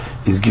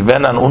 is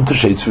given an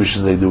Unterschied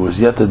zwischen they. There was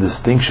yet a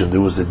distinction. There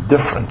was a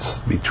difference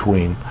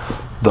between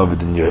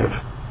David and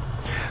Yoav.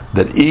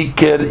 That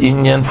Iker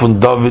Inyan von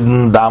David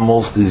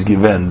damals is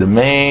given. The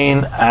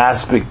main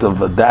aspect of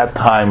that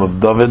time of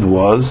David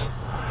was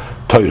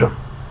Torah.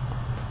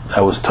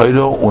 That was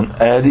Torah,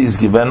 and is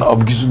given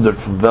abgesundert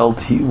from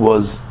Welt. He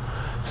was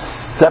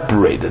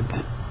separated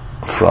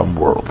from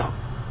world.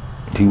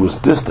 He was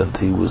distant,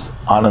 he was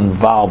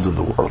uninvolved in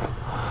the world.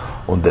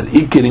 Und der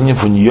Ikerinje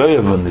von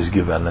Yoav is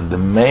given, and the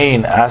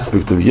main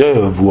aspect of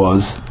Yoav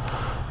was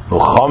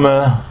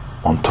Milchame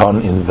und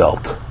Ton in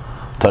Welt.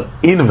 Ton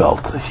in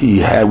Welt. He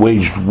had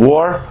waged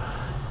war,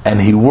 and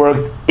he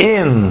worked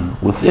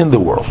within the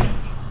world.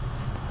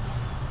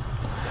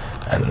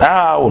 And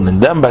now, in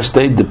dem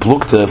besteht the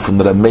Plukte von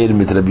Reb Meir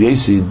mit Reb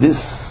Yossi,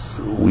 this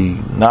we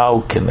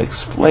now can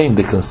explain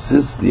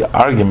the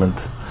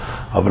argument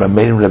of Reb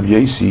Meir and Reb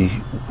Yossi,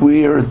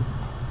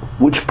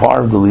 which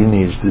part of the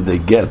lineage did they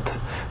get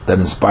that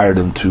inspired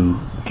them to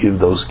give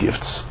those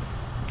gifts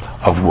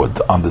of wood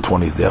on the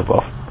 20th day of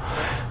Av.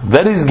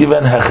 That is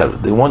given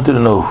Hecher. They wanted to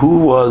know who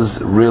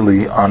was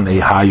really on a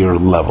higher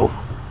level.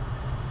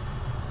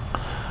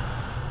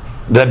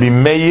 Rabbi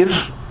Meir,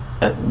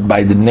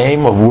 by the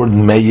name of word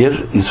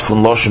Meir, is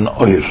von Loshen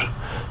Oir.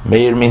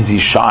 Meir means he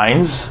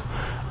shines.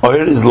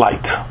 Oir is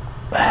light.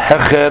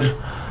 Hecher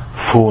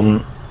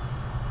von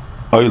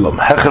Oilam.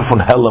 Hecher von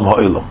Helam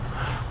Ha'olam.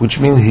 Which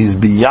means he's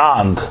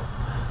beyond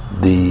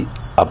the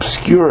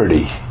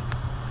obscurity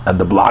and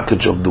the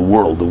blockage of the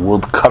world. The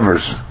world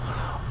covers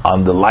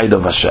on the light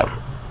of Hashem.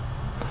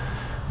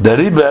 Der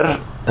Riber,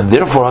 and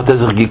therefore hat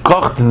sich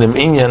gekocht in dem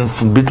Inyan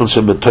von Bittel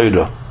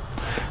Shebeteure.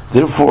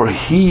 Therefore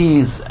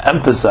he's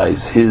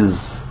emphasized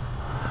his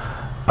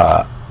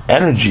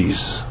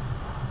energies,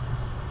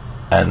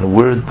 and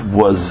where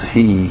was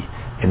he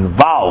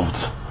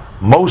involved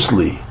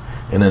mostly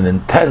in an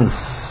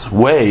intense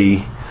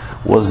way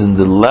was in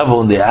the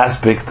level, in the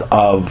aspect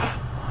of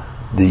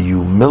the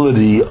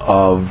humility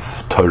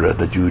of Torah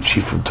that you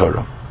achieve from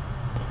Torah.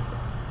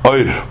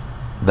 Oir,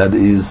 that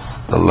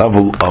is the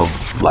level of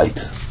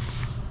light,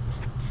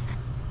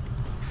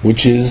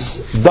 which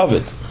is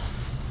David.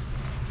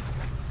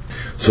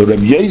 So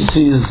Rabbi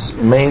Yossi's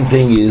main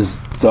thing is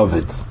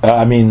David.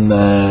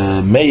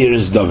 Meir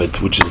is David,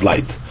 which is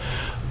light.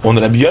 On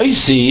Rabbi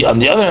Yossi, on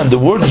the other hand, the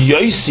word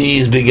Yossi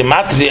is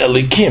Begematria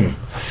Elikim.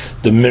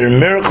 The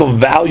numerical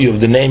value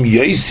of the name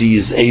Yossi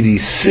is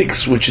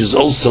 86, which is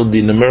also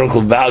the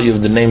numerical value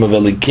of the name of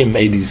Elikim,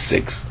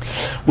 86,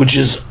 which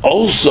is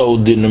also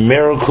the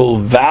numerical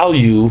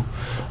value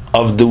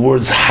of the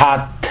words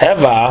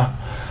Hateva.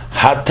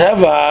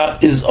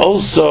 Hateva is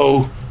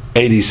also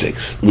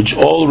 86, which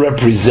all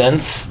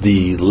represents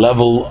the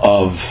level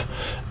of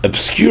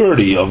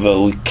obscurity of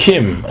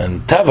Elikim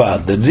and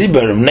Teva, the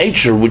Riber of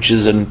nature, which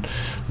is in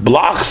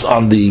blocks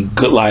on the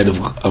light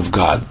of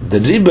God. The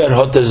Riber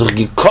hat sich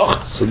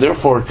gekocht, so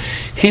therefore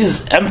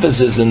his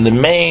emphasis in the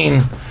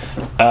main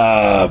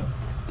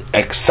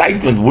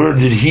excitement, where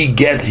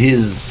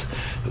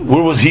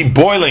was he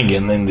boiling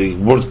in the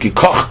word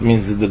gekocht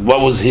means that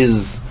what was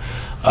his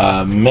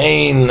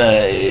main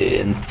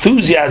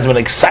enthusiasm and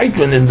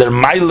excitement in their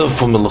Meile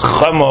from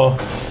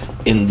Milchama,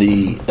 in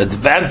the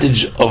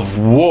advantage of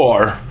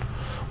war,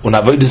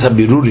 unavodas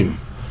habirurim,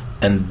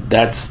 and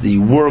that's the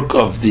work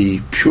of the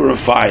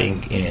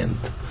purifying and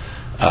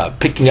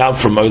picking out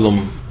from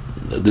Olam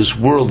this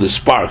world, the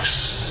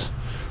sparks.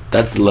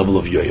 That's the level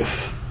of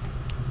Yoav.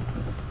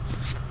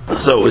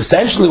 So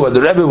essentially what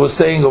the Rebbe was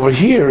saying over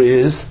here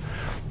is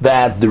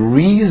that the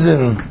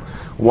reason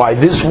why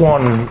this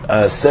one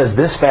says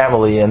this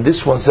family and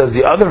this one says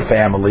the other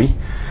family,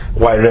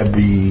 why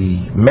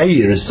Rabbi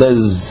Meir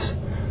says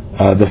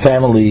the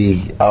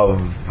family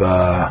of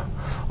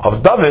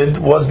David,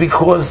 was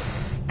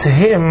because to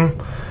him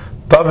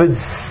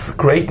David's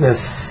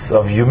greatness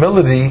of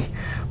humility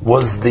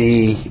was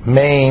the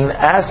main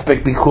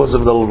aspect because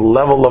of the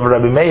level of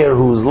Rabbi Meir,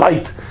 who's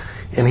light,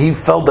 and he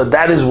felt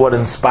that is what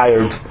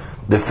inspired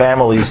the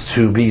families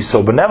to be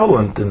so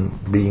benevolent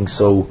and being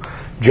so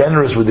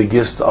generous with the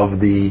gift of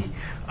the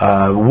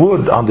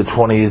wood on the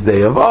 20th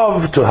day of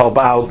Av to help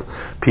out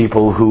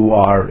people who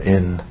are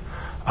in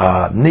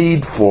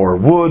need for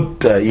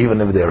wood, even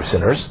if they're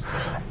sinners.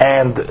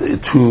 And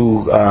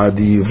to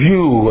the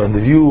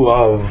view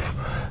of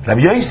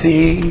Rabbi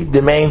Yossi,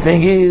 the main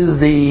thing is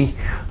the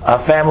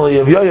family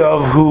of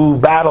Yoav, who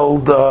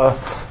battled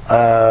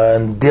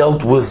and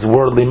dealt with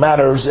worldly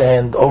matters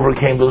and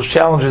overcame those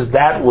challenges.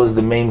 That was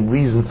the main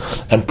reason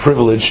and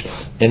privilege,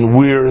 and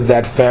where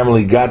that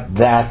family got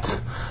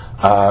that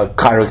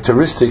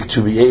characteristic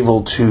to be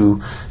able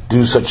to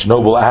do such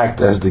noble act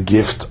as the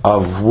gift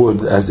of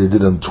wood as they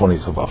did on the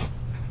 20th of Av.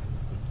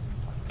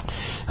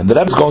 And the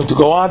Rebbe is going to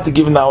go on to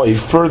give now a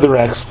further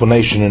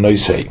explanation in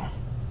Ois Hei.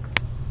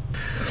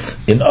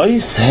 In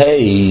Ois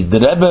Hei, the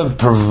Rebbe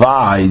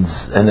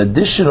provides an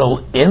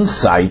additional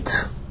insight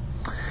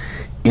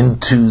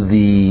into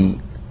the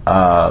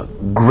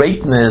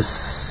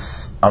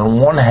greatness, on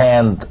one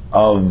hand,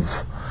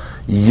 of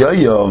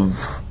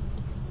Yoav,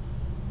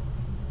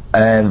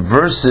 and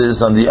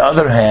versus, on the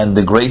other hand,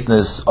 the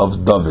greatness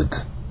of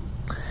David.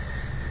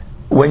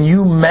 When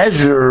you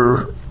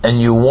measure and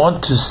you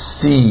want to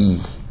see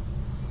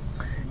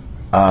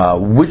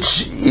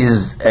which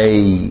is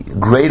a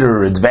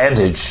greater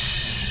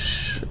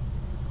advantage,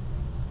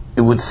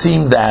 it would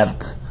seem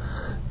that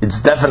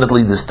it's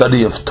definitely the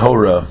study of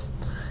Torah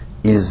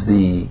is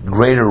the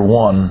greater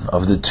one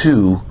of the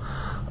two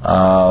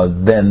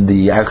than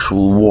the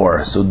actual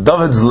war. So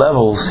David's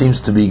level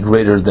seems to be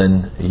greater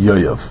than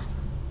Yoav.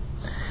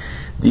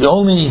 The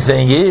only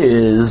thing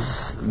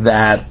is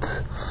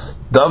that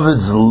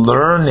David's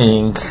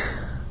learning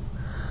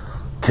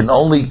can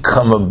only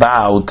come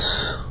about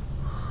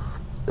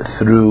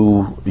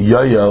through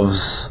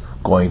Yoav's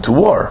going to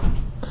war.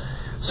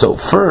 So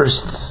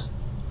first,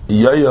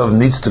 Yoav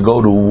needs to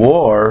go to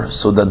war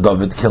so that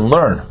David can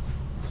learn.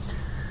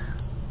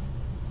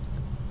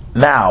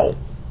 Now,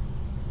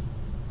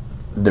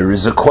 there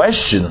is a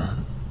question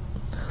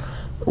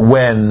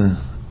when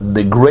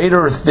the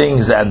greater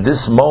things at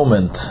this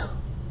moment,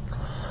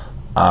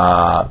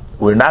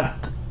 we're not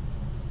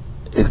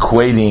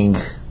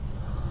equating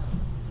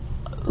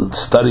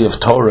study of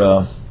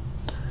Torah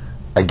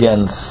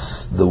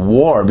against the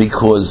war,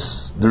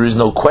 because there is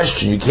no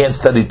question you can't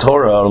study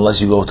Torah unless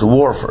you go to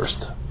war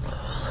first.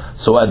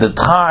 So at the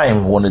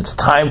time when it's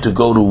time to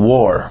go to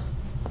war,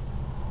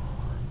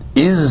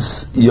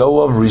 is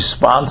Yoav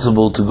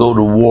responsible to go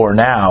to war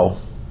now,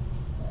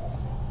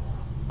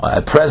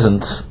 at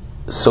present,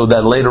 so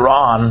that later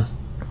on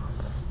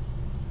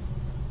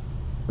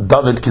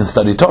David can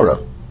study Torah?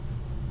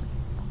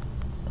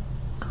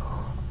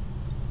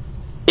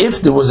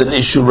 If there was an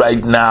issue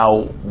right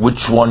now,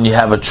 which one you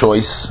have a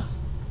choice,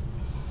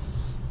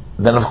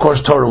 then of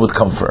course Torah would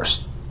come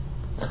first.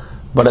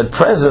 But at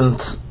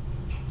present,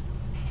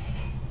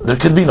 there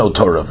could be no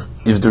Torah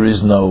if there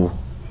is no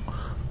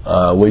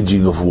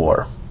waging of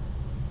war.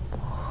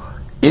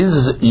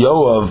 Is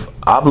Yoav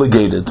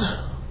obligated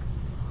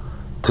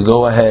to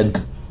go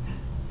ahead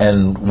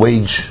and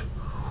wage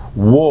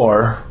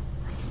war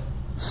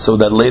so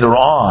that later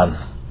on,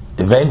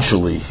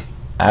 eventually,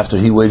 after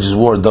he wages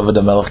war, David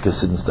HaMelech can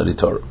sit and study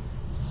Torah?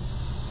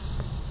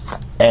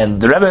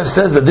 And the Rebbe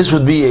says that this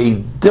would be a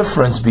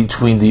difference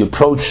between the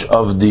approach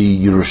of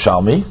the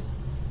Yerushalmi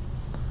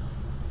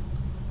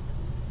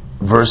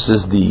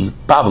versus the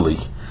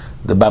Bavli,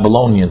 the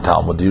Babylonian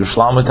Talmud, the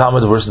Yerushalmi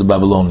Talmud versus the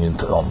Babylonian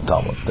Talmud.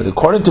 That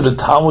according to the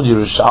Talmud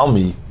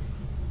Yerushalmi,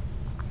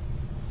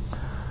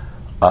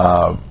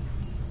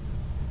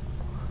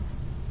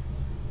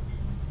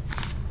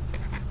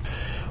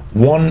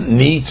 one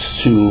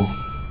needs to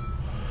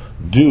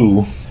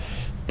do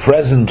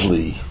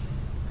presently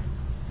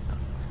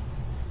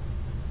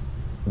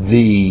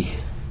the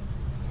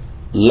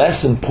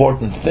less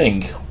important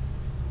thing,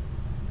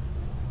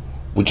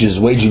 which is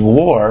waging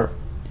war,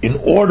 in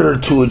order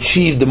to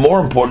achieve the more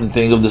important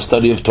thing of the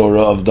study of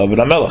Torah of David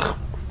HaMelech.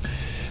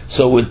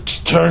 So it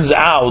turns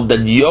out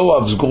that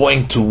Yoav's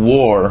going to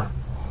war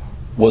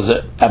was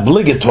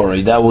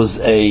obligatory. That was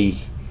a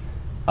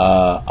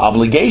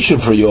obligation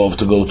for Yoav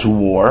to go to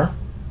war,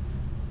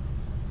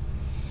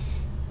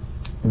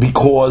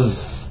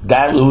 because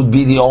that would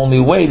be the only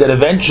way that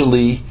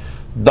eventually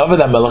David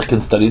HaMelech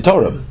can study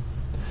Torah.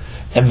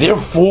 And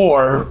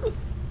therefore,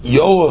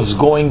 Yoav's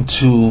going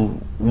to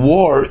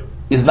war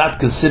is not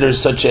considered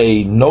such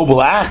a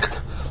noble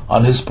act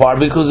on his part,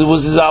 because it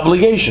was his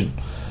obligation.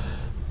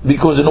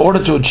 Because in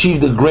order to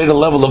achieve the greater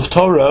level of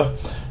Torah,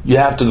 you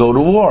have to go to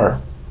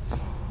war.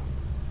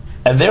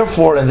 And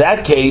therefore, in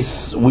that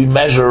case, we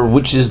measure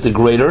which is the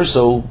greater.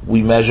 So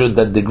we measure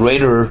that the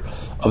greater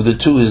of the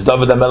two is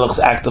David HaMelech's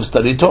act of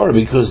study Torah,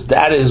 because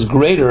that is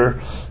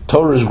greater.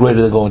 Torah is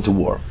greater than going to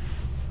war.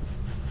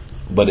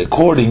 But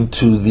according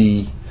to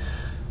the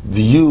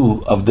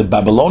view of the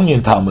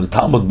Babylonian Talmud, the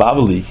Talmud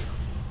Bavli,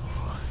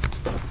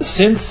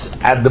 since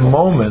at the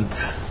moment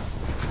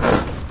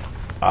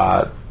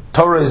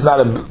Torah is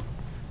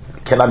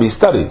cannot be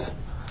studied,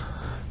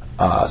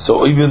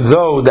 so even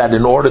though that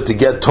in order to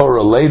get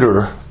Torah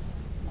later,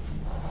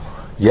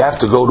 you have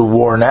to go to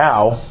war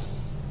now,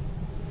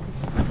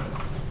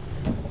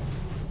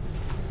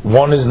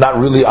 one is not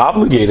really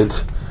obligated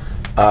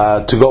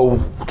to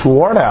go to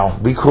war now,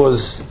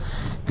 because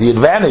the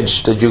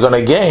advantage that you're going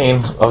to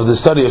gain of the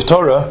study of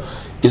Torah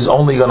is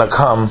only going to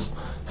come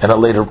at a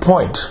later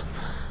point.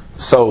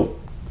 So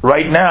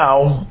right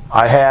now,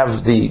 I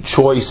have the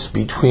choice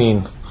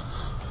between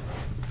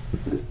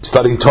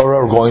studying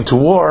Torah or going to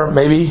war.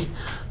 Maybe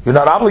you're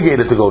not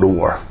obligated to go to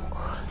war.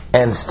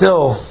 And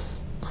still,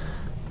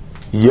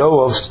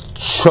 Yoav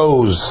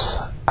chose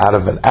out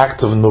of an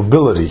act of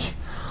nobility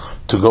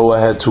to go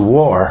ahead to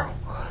war.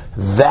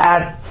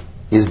 That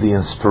is the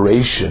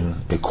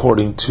inspiration,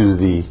 according to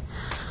the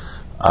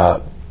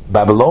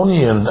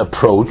Babylonian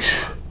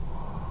approach,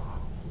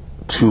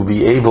 to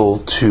be able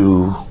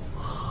to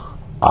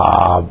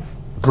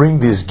bring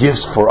these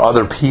gifts for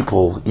other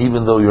people,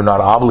 even though you're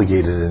not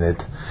obligated in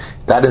it.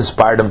 That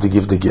inspired them to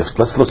give the gift.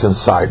 Let's look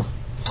inside.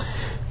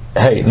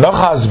 Hey,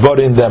 Nochas brought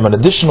in them an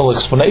additional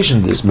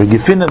explanation to this. We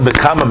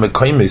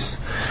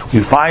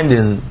find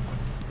in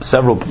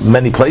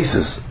many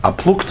places, a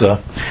plukta,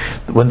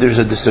 when there's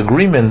a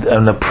disagreement,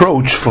 an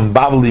approach from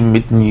Bavli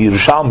Mitn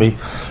Yerushalmi,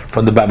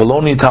 from the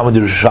Babylonian Talmud,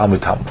 Yerushalmi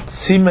Talmud.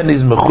 Siman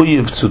is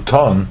mechuyev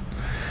tzuton,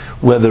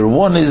 whether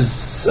one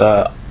is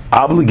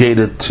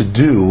obligated to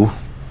do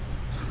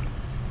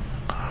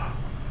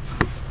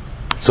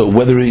So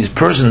whether a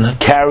person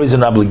carries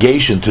an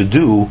obligation to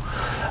do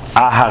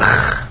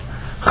chbada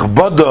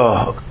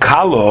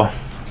kalo,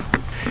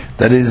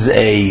 that is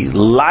a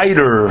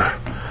lighter,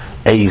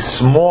 a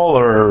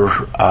smaller,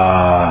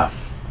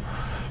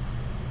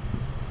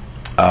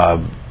 a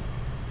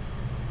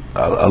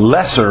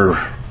lesser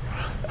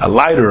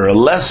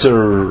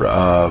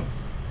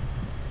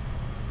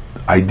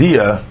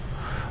idea,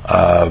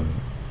 a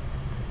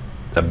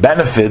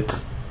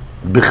benefit,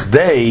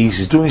 bichdei,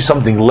 she's doing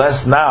something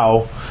less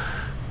now,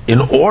 in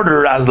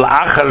order as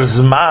la'achar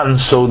zman,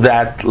 so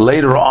that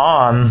later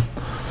on,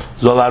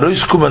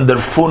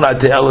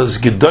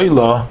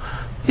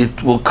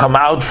 it will come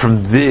out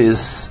from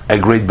this a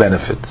great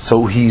benefit.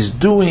 So he's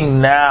doing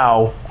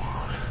now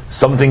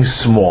something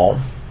small.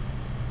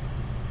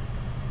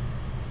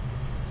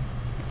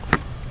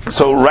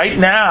 So right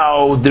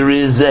now there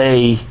is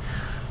a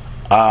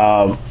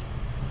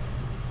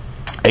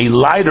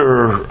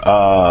lighter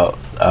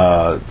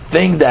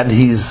thing that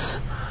he's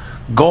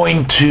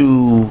going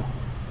to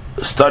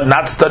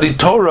not study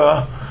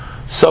Torah,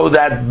 so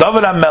that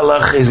David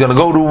HaMelech is going to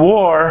go to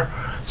war,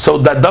 so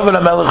that David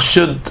HaMelech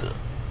should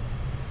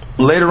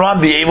later on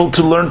be able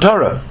to learn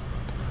Torah.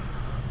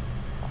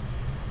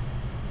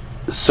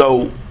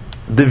 So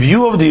the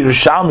view of the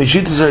Yerushalmi,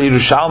 Shittas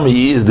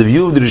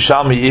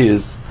Yerushalmi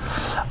is,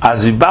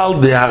 as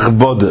ibal de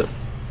hachbode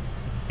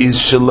is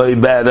sheloi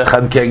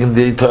be'erechad kegen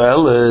de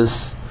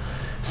toeles,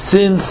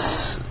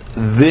 since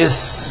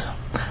this,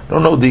 I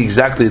don't know the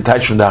exactly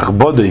attachment the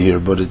hachbode here,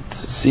 but it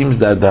seems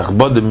that the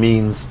hachbode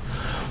means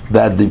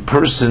that the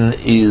person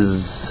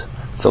is,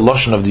 it's a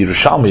lashon of the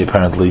Yerushalmi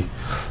apparently,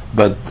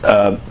 but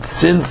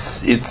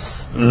since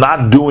it's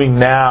not doing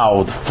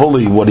now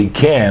fully what he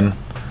can,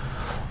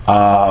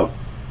 but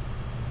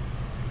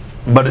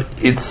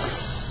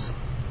it's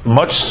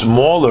much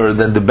smaller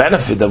than the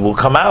benefit that will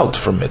come out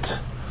from it.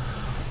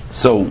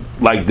 So,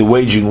 like the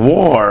waging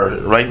war,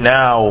 right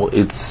now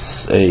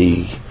it's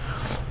a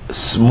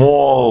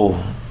small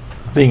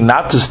thing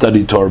not to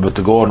study Torah but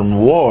to go out in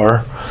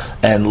war,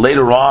 and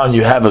later on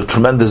you have a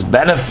tremendous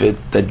benefit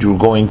that you're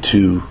going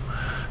to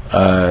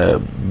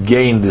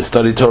gain the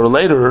study Torah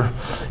later,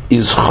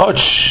 is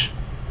chotch.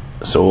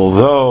 So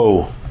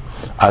although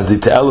as the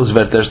te'elus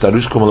verter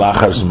starushkum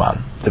la'achar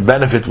zman, the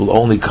benefit will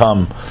only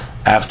come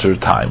after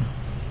time.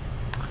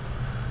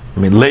 I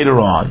mean later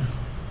on,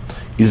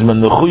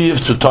 izman mechuyev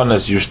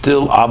tzutanes, you're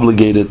still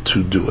obligated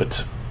to do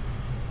it.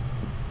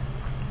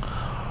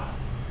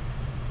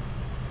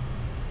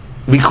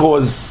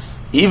 Because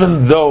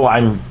even though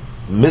I'm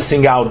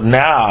missing out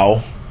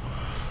now,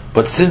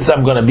 but since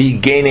I'm going to be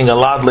gaining a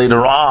lot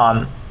later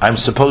on, I'm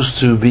supposed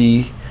to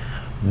be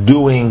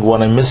doing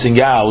what I'm missing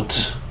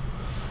out,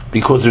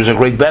 because there's a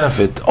great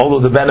benefit, although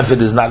the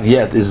benefit is not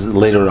yet, is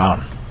later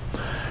on.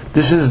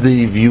 This is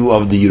the view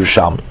of the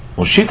Yerushalmi.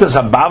 Moshitas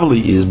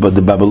HaBavli is, but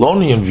the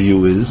Babylonian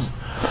view is,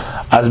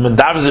 as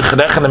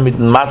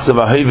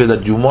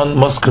that you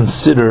must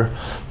consider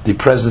the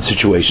present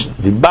situation.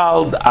 The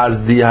bald as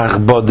the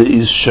hachbode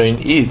is shown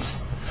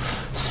is,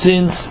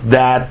 since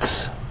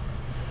that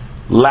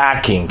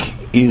lacking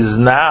is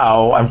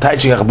now, I'm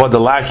teaching hachbode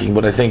lacking,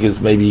 but I think it's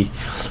maybe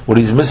what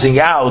he's missing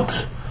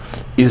out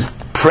is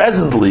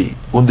presently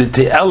on the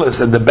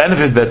te'elis, and the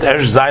benefit that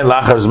Eresh Zayin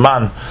Lachar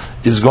Zman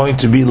is going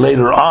to be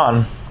later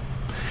on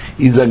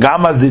is a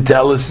gamas the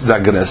te'elis is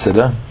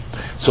agresera.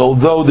 So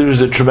although there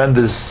is a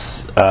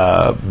tremendous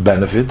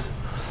benefit,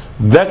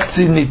 that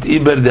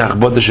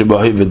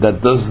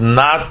does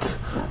not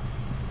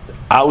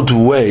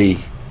outweigh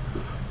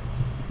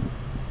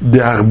the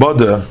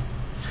hachbode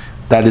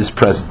that is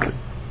present.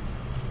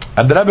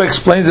 And the Rebbe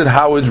explains it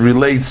how it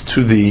relates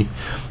to the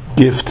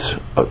gift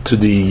to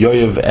the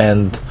Yoav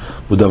and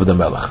David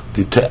HaMelech.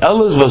 The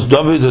te'elis was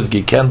David had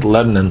gekent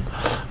lernen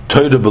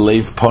Torah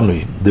belev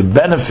ponui. The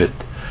benefit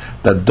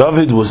that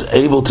David was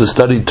able to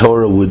study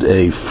Torah with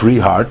a free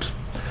heart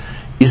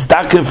is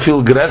taken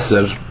viel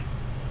gresser,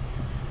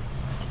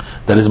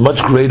 that is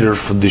much greater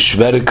from the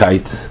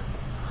Schwerigkeit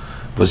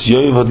was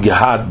Yoav had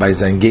gehad by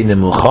sein Gein in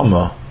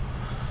Milchama,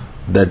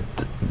 that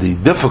the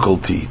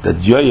difficulty that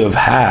Yoav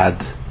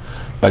had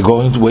by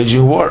going to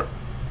waging war.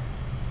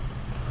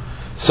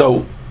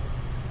 So,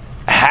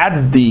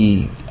 had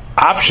the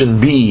option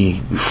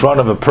be in front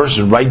of a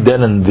person right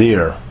then and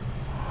there,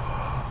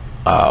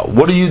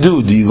 what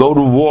do? Do you go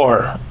to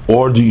war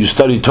or do you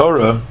study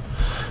Torah?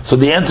 So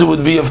the answer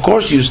would be, of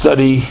course, you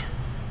study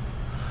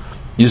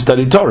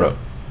Torah.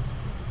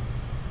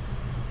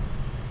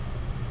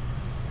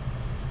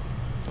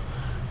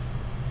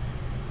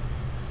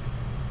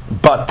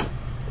 But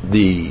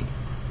the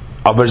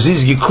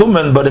Abarziz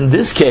Gikumen, but in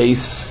this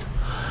case,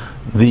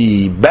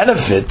 the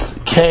benefit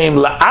came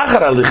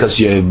la'achar alichas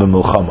Yoav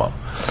b'milchama.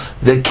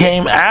 That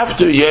came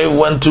after Yoav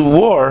went to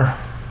war.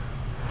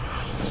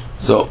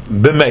 So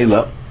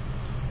b'meila.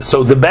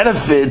 So the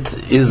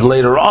benefit is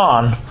later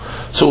on.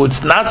 So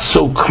it's not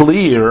so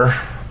clear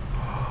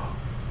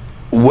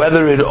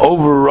whether it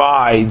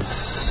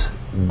overrides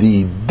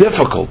the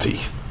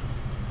difficulty.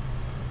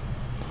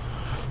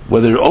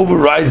 Whether it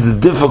overrides the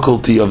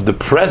difficulty of the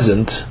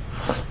present,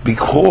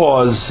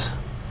 because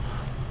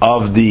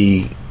of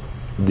the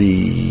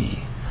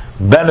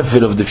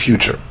benefit of the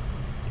future.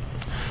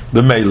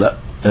 B'meila,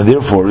 and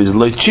therefore is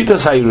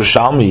loichitas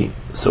haYerushalmi.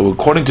 So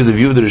according to the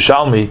view of the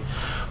Yerushalmi,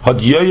 had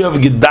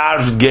Yoav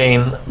gedarft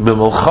gain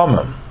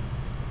b'milchamim.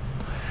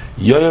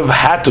 Yoav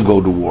had to go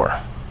to war.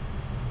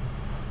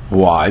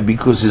 Why?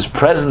 Because his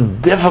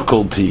present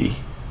difficulty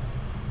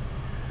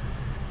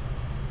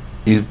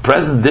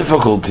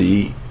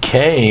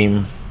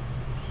came,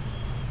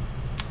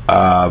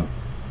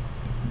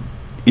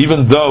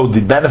 even though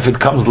the benefit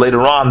comes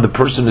later on, the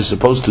person is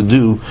supposed to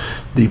do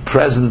the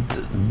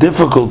present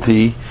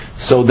difficulty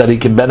so that he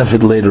can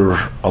benefit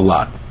later a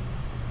lot.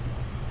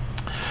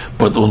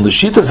 But on the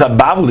Shitas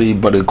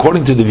HaBavli, but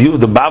according to the view of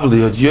the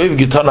Bavli, Yoav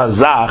giton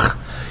azach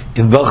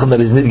in welchen that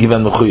is nit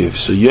given mechuyev.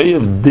 So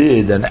Yoav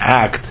did an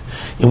act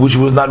in which he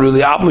was not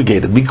really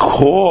obligated,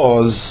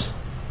 because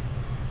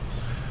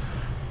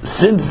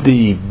since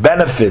the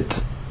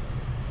benefit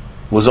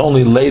was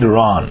only later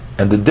on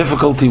and the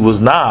difficulty was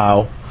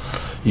now,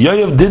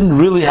 Yoav didn't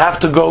really have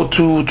to go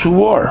to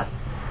war,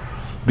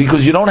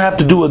 because you don't have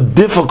to do a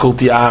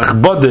difficulty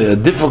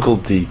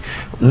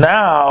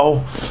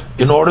now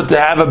in order to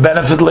have a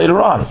benefit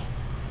later on.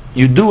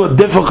 You do a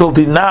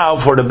difficulty now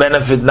for the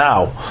benefit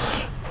now.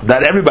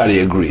 That everybody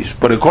agrees.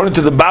 But according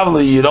to the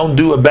Bavli, you don't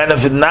do a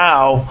benefit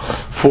now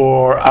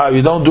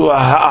you don't do a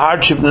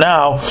hardship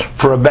now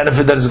for a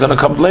benefit that is going to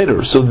come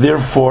later. So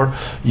therefore,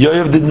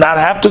 Yoav did not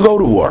have to go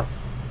to war.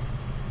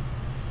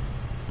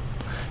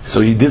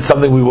 So he did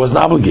something he wasn't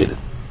obligated.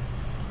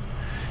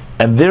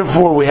 And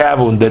therefore we have,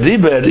 when the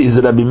Riber is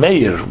Rabbi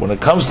Meir, when it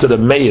comes to the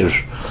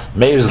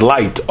Meir's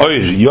light,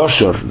 Oir,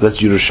 Yosher, that's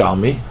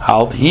Yerushalmi,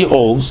 halt, he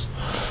holds,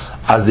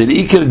 as the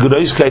Iker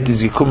Groiskeit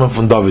is gekommen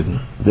von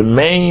David. The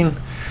main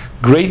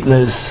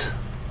greatness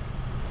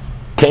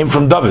came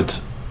from David.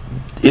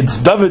 It's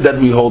David that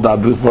we hold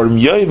out before him.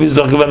 Yoav is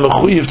doch gewen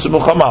mechuyev zu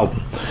Milchama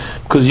halten,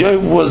 because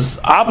Yoav was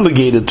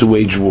obligated to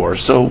wage war.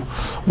 So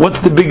what's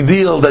the big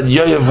deal that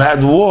Yoav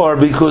had war?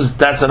 Because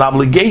that's an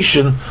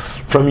obligation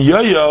from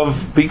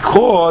Yoav,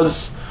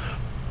 because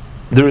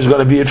there is going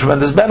to be a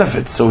tremendous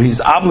benefit. So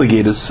he's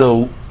obligated.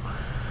 So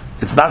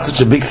it's not such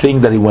a big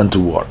thing that he went to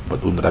war.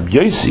 But when Rabbi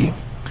Yossi,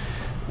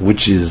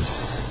 which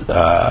is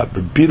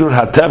Birur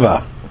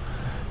HaTeva,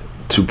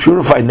 to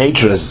purify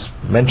nature, as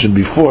mentioned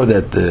before,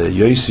 that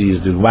Yossi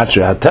is the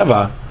Gematria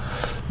HaTeva,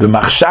 the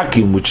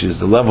Machshakim, which is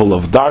the level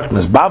of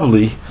darkness,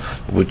 Babli,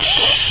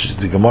 which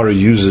the Gemara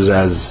uses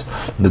as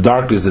the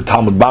darkness, the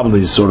Talmud Babli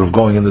is sort of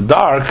going in the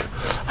dark.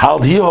 How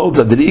he holds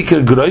that the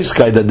Iker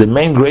Groiskai, that the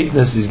main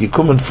greatness is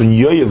gekommen from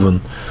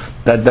Yoavun,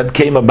 that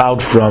came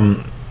about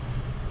from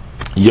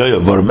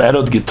Yoav, or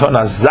Erod Giton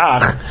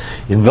Azach,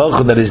 in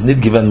welchen that is nit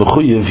given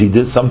mechuyev, he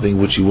did something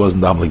which he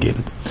wasn't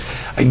obligated.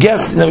 I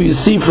guess, you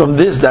see from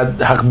this that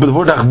the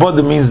word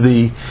Hachboda means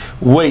the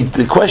weight.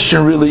 The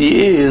question really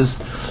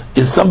is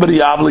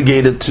somebody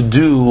obligated to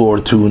do or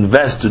to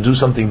invest, to do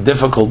something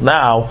difficult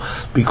now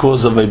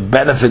because of a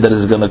benefit that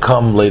is going to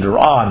come later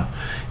on?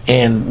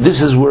 And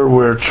this is where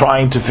we're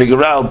trying to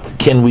figure out,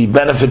 can we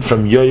benefit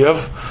from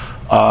Yoav?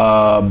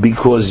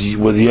 Because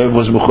whether Yoav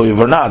was mechuyev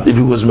or not. If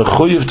he was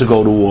mechuyev to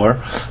go to war,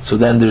 so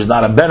then there's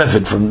not a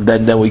benefit from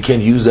that. Then we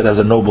can't use it as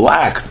a noble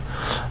act,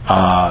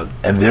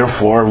 and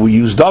therefore we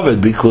use David,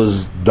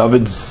 because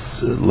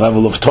David's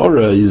level of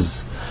Torah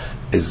is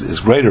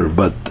greater.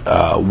 But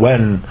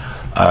when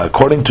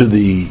according to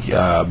the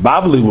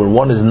Babli, where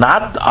one is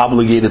not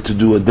obligated to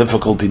do a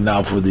difficulty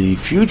now for the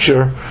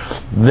future,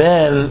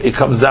 then it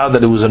comes out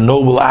that it was a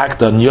noble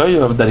act on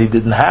Yoav that he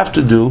didn't have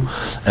to do,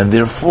 and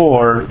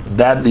therefore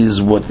that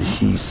is what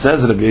he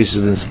says. Rabbi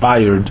Yossi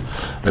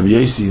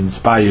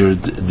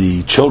inspired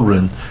the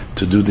children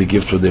to do the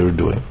gift what they were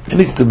doing. It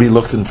needs to be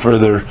looked in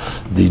further,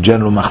 the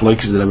general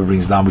machlokes that Rebbe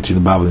brings down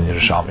between the Babli and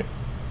Yerushalmi,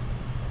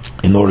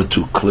 in order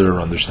to clearer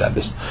understand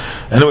this.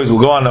 Anyways,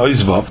 we'll go on to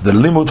Oizvav, the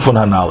limud von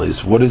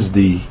Hanalis. What is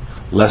the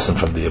lesson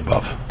from the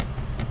above?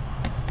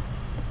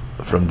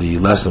 From the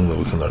lesson that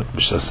we can learn.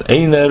 B'shas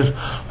einer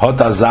hot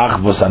azach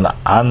vos an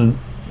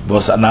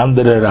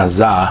andere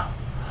razah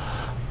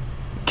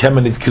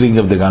kemenit kriegen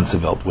of the ganze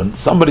Welt. When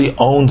somebody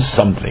owns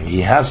something,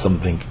 he has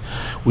something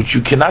which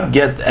you cannot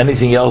get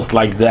anything else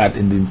like that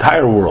in the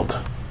entire world.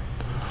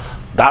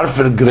 He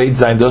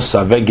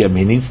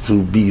needs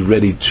to be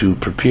ready to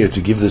prepare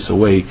to give this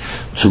away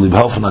to live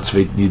help in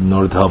in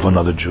order to help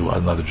another Jew.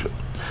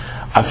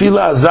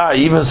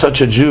 Even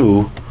such a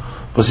Jew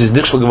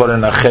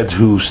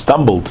who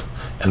stumbled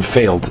and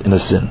failed in a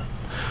sin.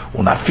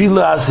 Even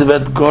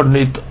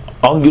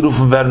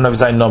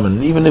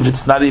if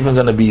it's not even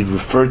going to be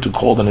referred to,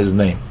 called in his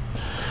name.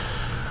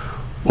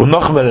 And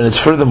it's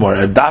furthermore,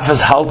 he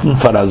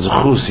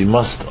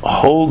must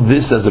hold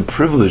this as a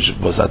privilege,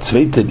 that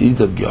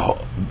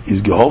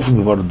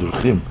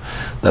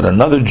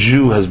another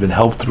Jew has been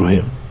helped through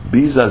him, to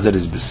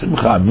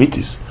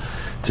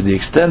the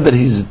extent that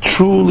he's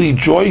truly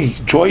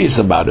joyous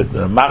about it.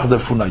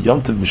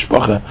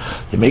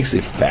 He makes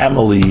a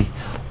family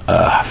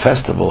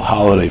festival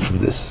holiday from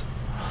this.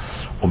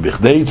 In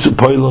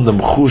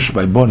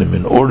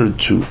order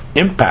to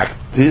impact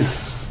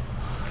this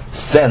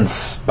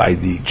sense by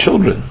the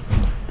children,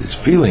 this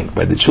feeling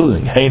by the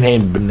children,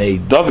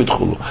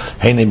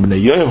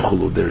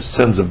 they're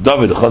sons of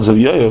David, sons of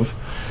Yoav,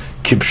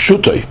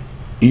 kipshutoi,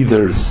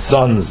 either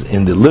sons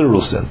in the literal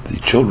sense, the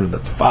children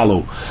that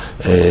follow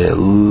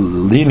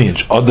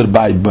lineage, other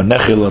by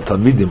banechel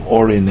talmidim,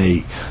 or in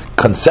a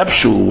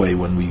conceptual way,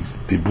 when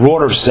the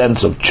broader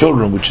sense of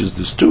children, which is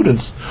the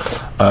students,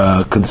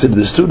 consider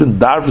the student,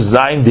 darf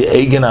zayin the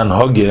eigen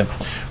anhoge.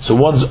 So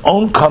one's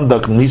own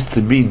conduct needs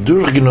to be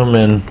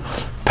durchgenommen,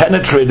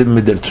 penetrated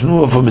with their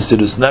tenuah for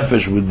Mesiras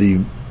Nefesh, with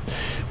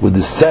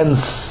the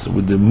sense,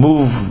 with the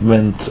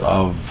movement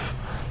of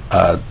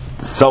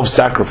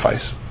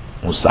self-sacrifice.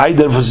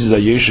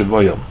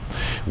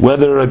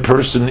 Whether a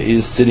person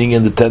is sitting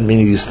in the tent,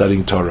 meaning he's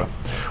studying Torah,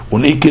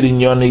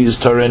 is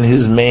Torah, and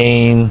his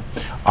main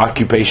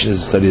occupation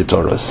is to study the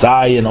Torah.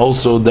 Sai, and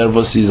also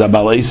Dervos is a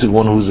balaisik,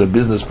 one who's a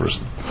business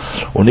person.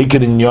 And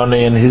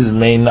his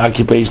main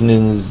occupation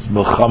is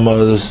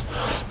Milchamas,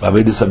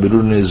 Avedis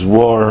Abirun is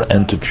war,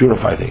 and to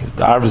purify things.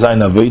 Darv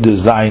Zayin Aveda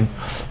Zayin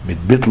mit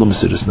Bitlum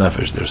Mesiras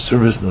Nefesh. Their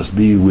service must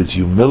be with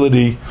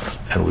humility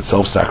and with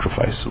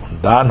self-sacrifice.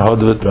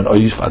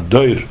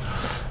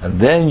 And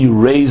then you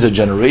raise a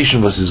generation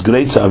versus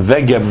great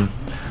avegem,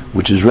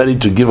 which is ready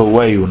to give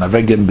away,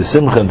 avegem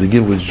b'simcha, to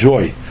give with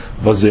joy,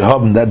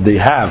 that they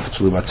have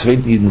to live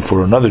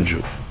for another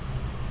Jew.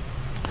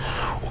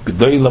 And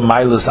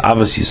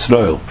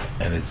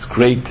it's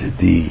great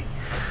the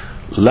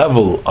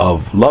level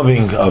of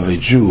loving of a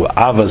Jew,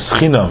 avas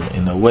chinam,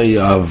 in a way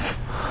of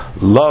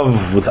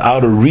love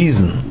without a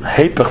reason,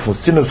 hepech von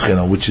sinas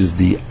chinam, which is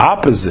the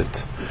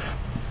opposite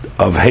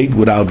of hate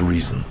without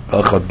reason,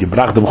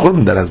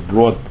 that has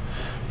brought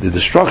the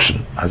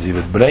destruction,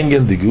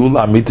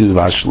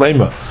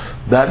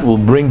 that will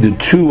bring the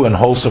true and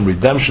wholesome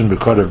redemption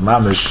because of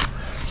mamish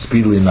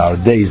speedily in our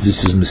days.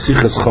 This is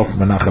Mesichas Chof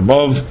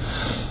Menachemov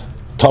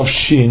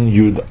Tavshin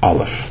Yud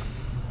Aleph.